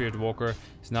another Spirit Walker.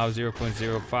 It's now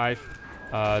 0.05.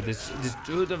 This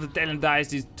Druid of the Talon dies.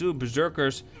 These two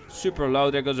Berserkers super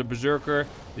low. There goes a Berserker.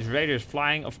 This Raider is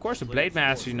flying. Of course, the Blade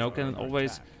Master, you know, can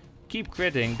always keep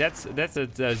critting. That's at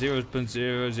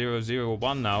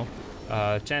 0.0001 now.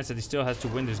 Chance that he still has to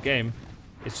win this game.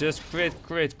 It's just crit,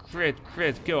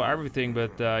 kill everything.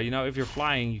 But you know, if you're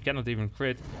flying, you cannot even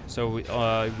crit. So we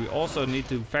also need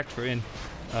to factor in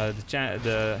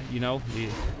the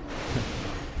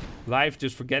life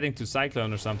just forgetting to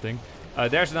Cyclone or something.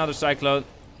 There's another Cyclone.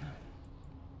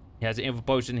 He has an Infi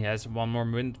Potion. He has one more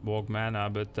Windwalk mana,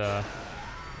 but yeah,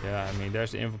 I mean,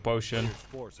 there's the Infi Potion.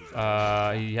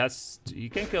 He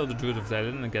can kill the Druid of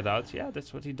Talon and get out. Yeah,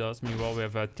 that's what he does. Meanwhile, we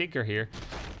have a Tinker here,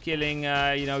 killing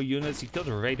you know, units. He killed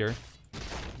a Raider.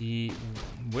 Will he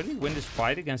win this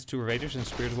fight against two Raiders and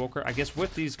Spirit Walker? I guess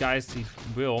with these guys he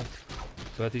will.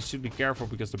 But he should be careful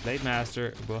because the Blade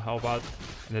Master will help out.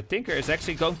 And the Tinker is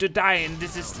actually going to die. And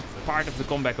this is part of the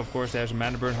comeback, of course. There's a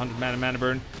mana burn. 100 mana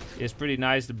burn is pretty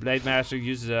nice. The Blade Master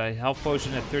uses a health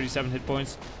potion at 37 hit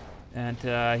points. And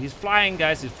he's flying,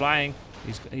 guys. He's flying.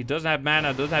 He doesn't have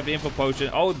mana. Doesn't have Infi Potion.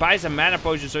 Oh, he buys a mana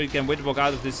potion so he can Windwalk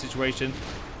out of this situation.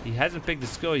 He hasn't picked the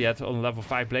skill yet on level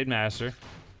 5 Blade Master.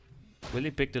 Will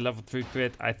he pick the level 3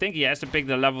 crit? I think he has to pick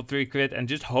the level 3 crit and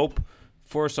just hope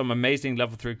for some amazing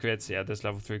level 3 crits. Yeah, this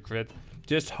level 3 crit.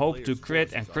 Just hope to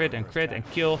crit and crit and crit and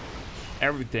kill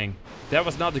everything. That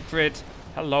was not the crit.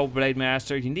 Hello, Blade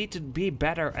Master. You need to be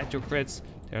better at your crits.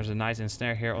 There's a nice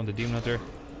ensnare here on the Demon Hunter.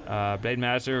 Blade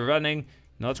Master running.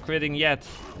 Not critting yet.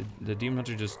 The Demon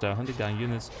Hunter just hunting down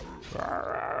units.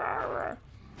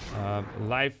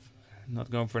 Life.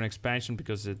 Not going for an expansion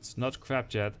because it's not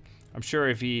crapped yet. I'm sure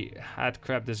if he had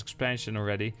crapped this expansion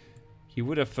already, he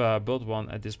would have built one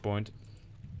at this point.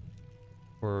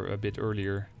 Or a bit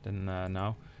earlier than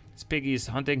now. This piggy is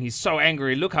hunting. He's so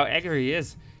angry. Look how angry he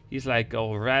is. He's like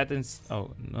all red and... Oh,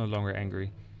 no longer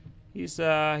angry. He's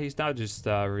now just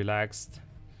relaxed.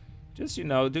 Just, you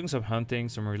know, doing some hunting.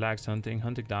 Some relaxed hunting.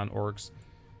 Hunting down orcs.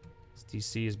 His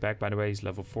DC is back, by the way. He's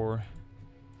level 4.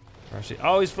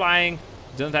 Oh, he's flying.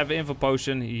 He doesn't have an Infi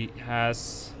Potion. He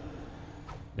has...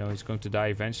 No, he's going to die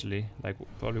eventually. Like,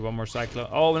 probably one more Cyclone.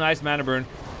 Oh, nice mana burn.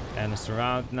 And a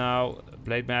surround now.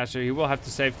 Blade Master. He will have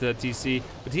to save the TC.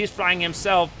 But he's flying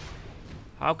himself.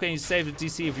 How can you save the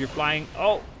TC if you're flying?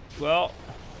 Oh, well.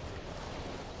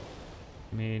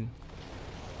 I mean.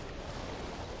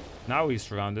 Now he's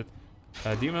surrounded.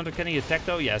 Demon Hunter, can he attack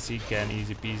though? Yes, he can.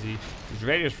 Easy peasy. His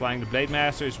Raider is flying. The Blade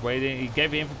Master is waiting. He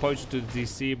gave the Infi Potion to the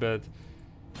TC, but...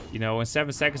 You know, in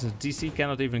 7 seconds, the DC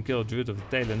cannot even kill a Druid of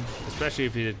the Talon. Especially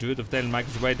if the Druid of the Talon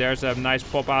makes his way. There's a nice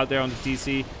pop out there on the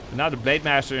TC. But now the Blade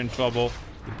Master in trouble.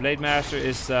 The Blade Master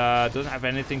is doesn't have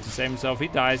anything to save himself. He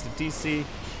dies. The TC,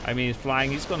 I mean, he's flying.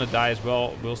 He's gonna die as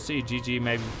well. We'll see. GG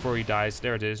maybe before he dies.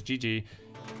 There it is. GG.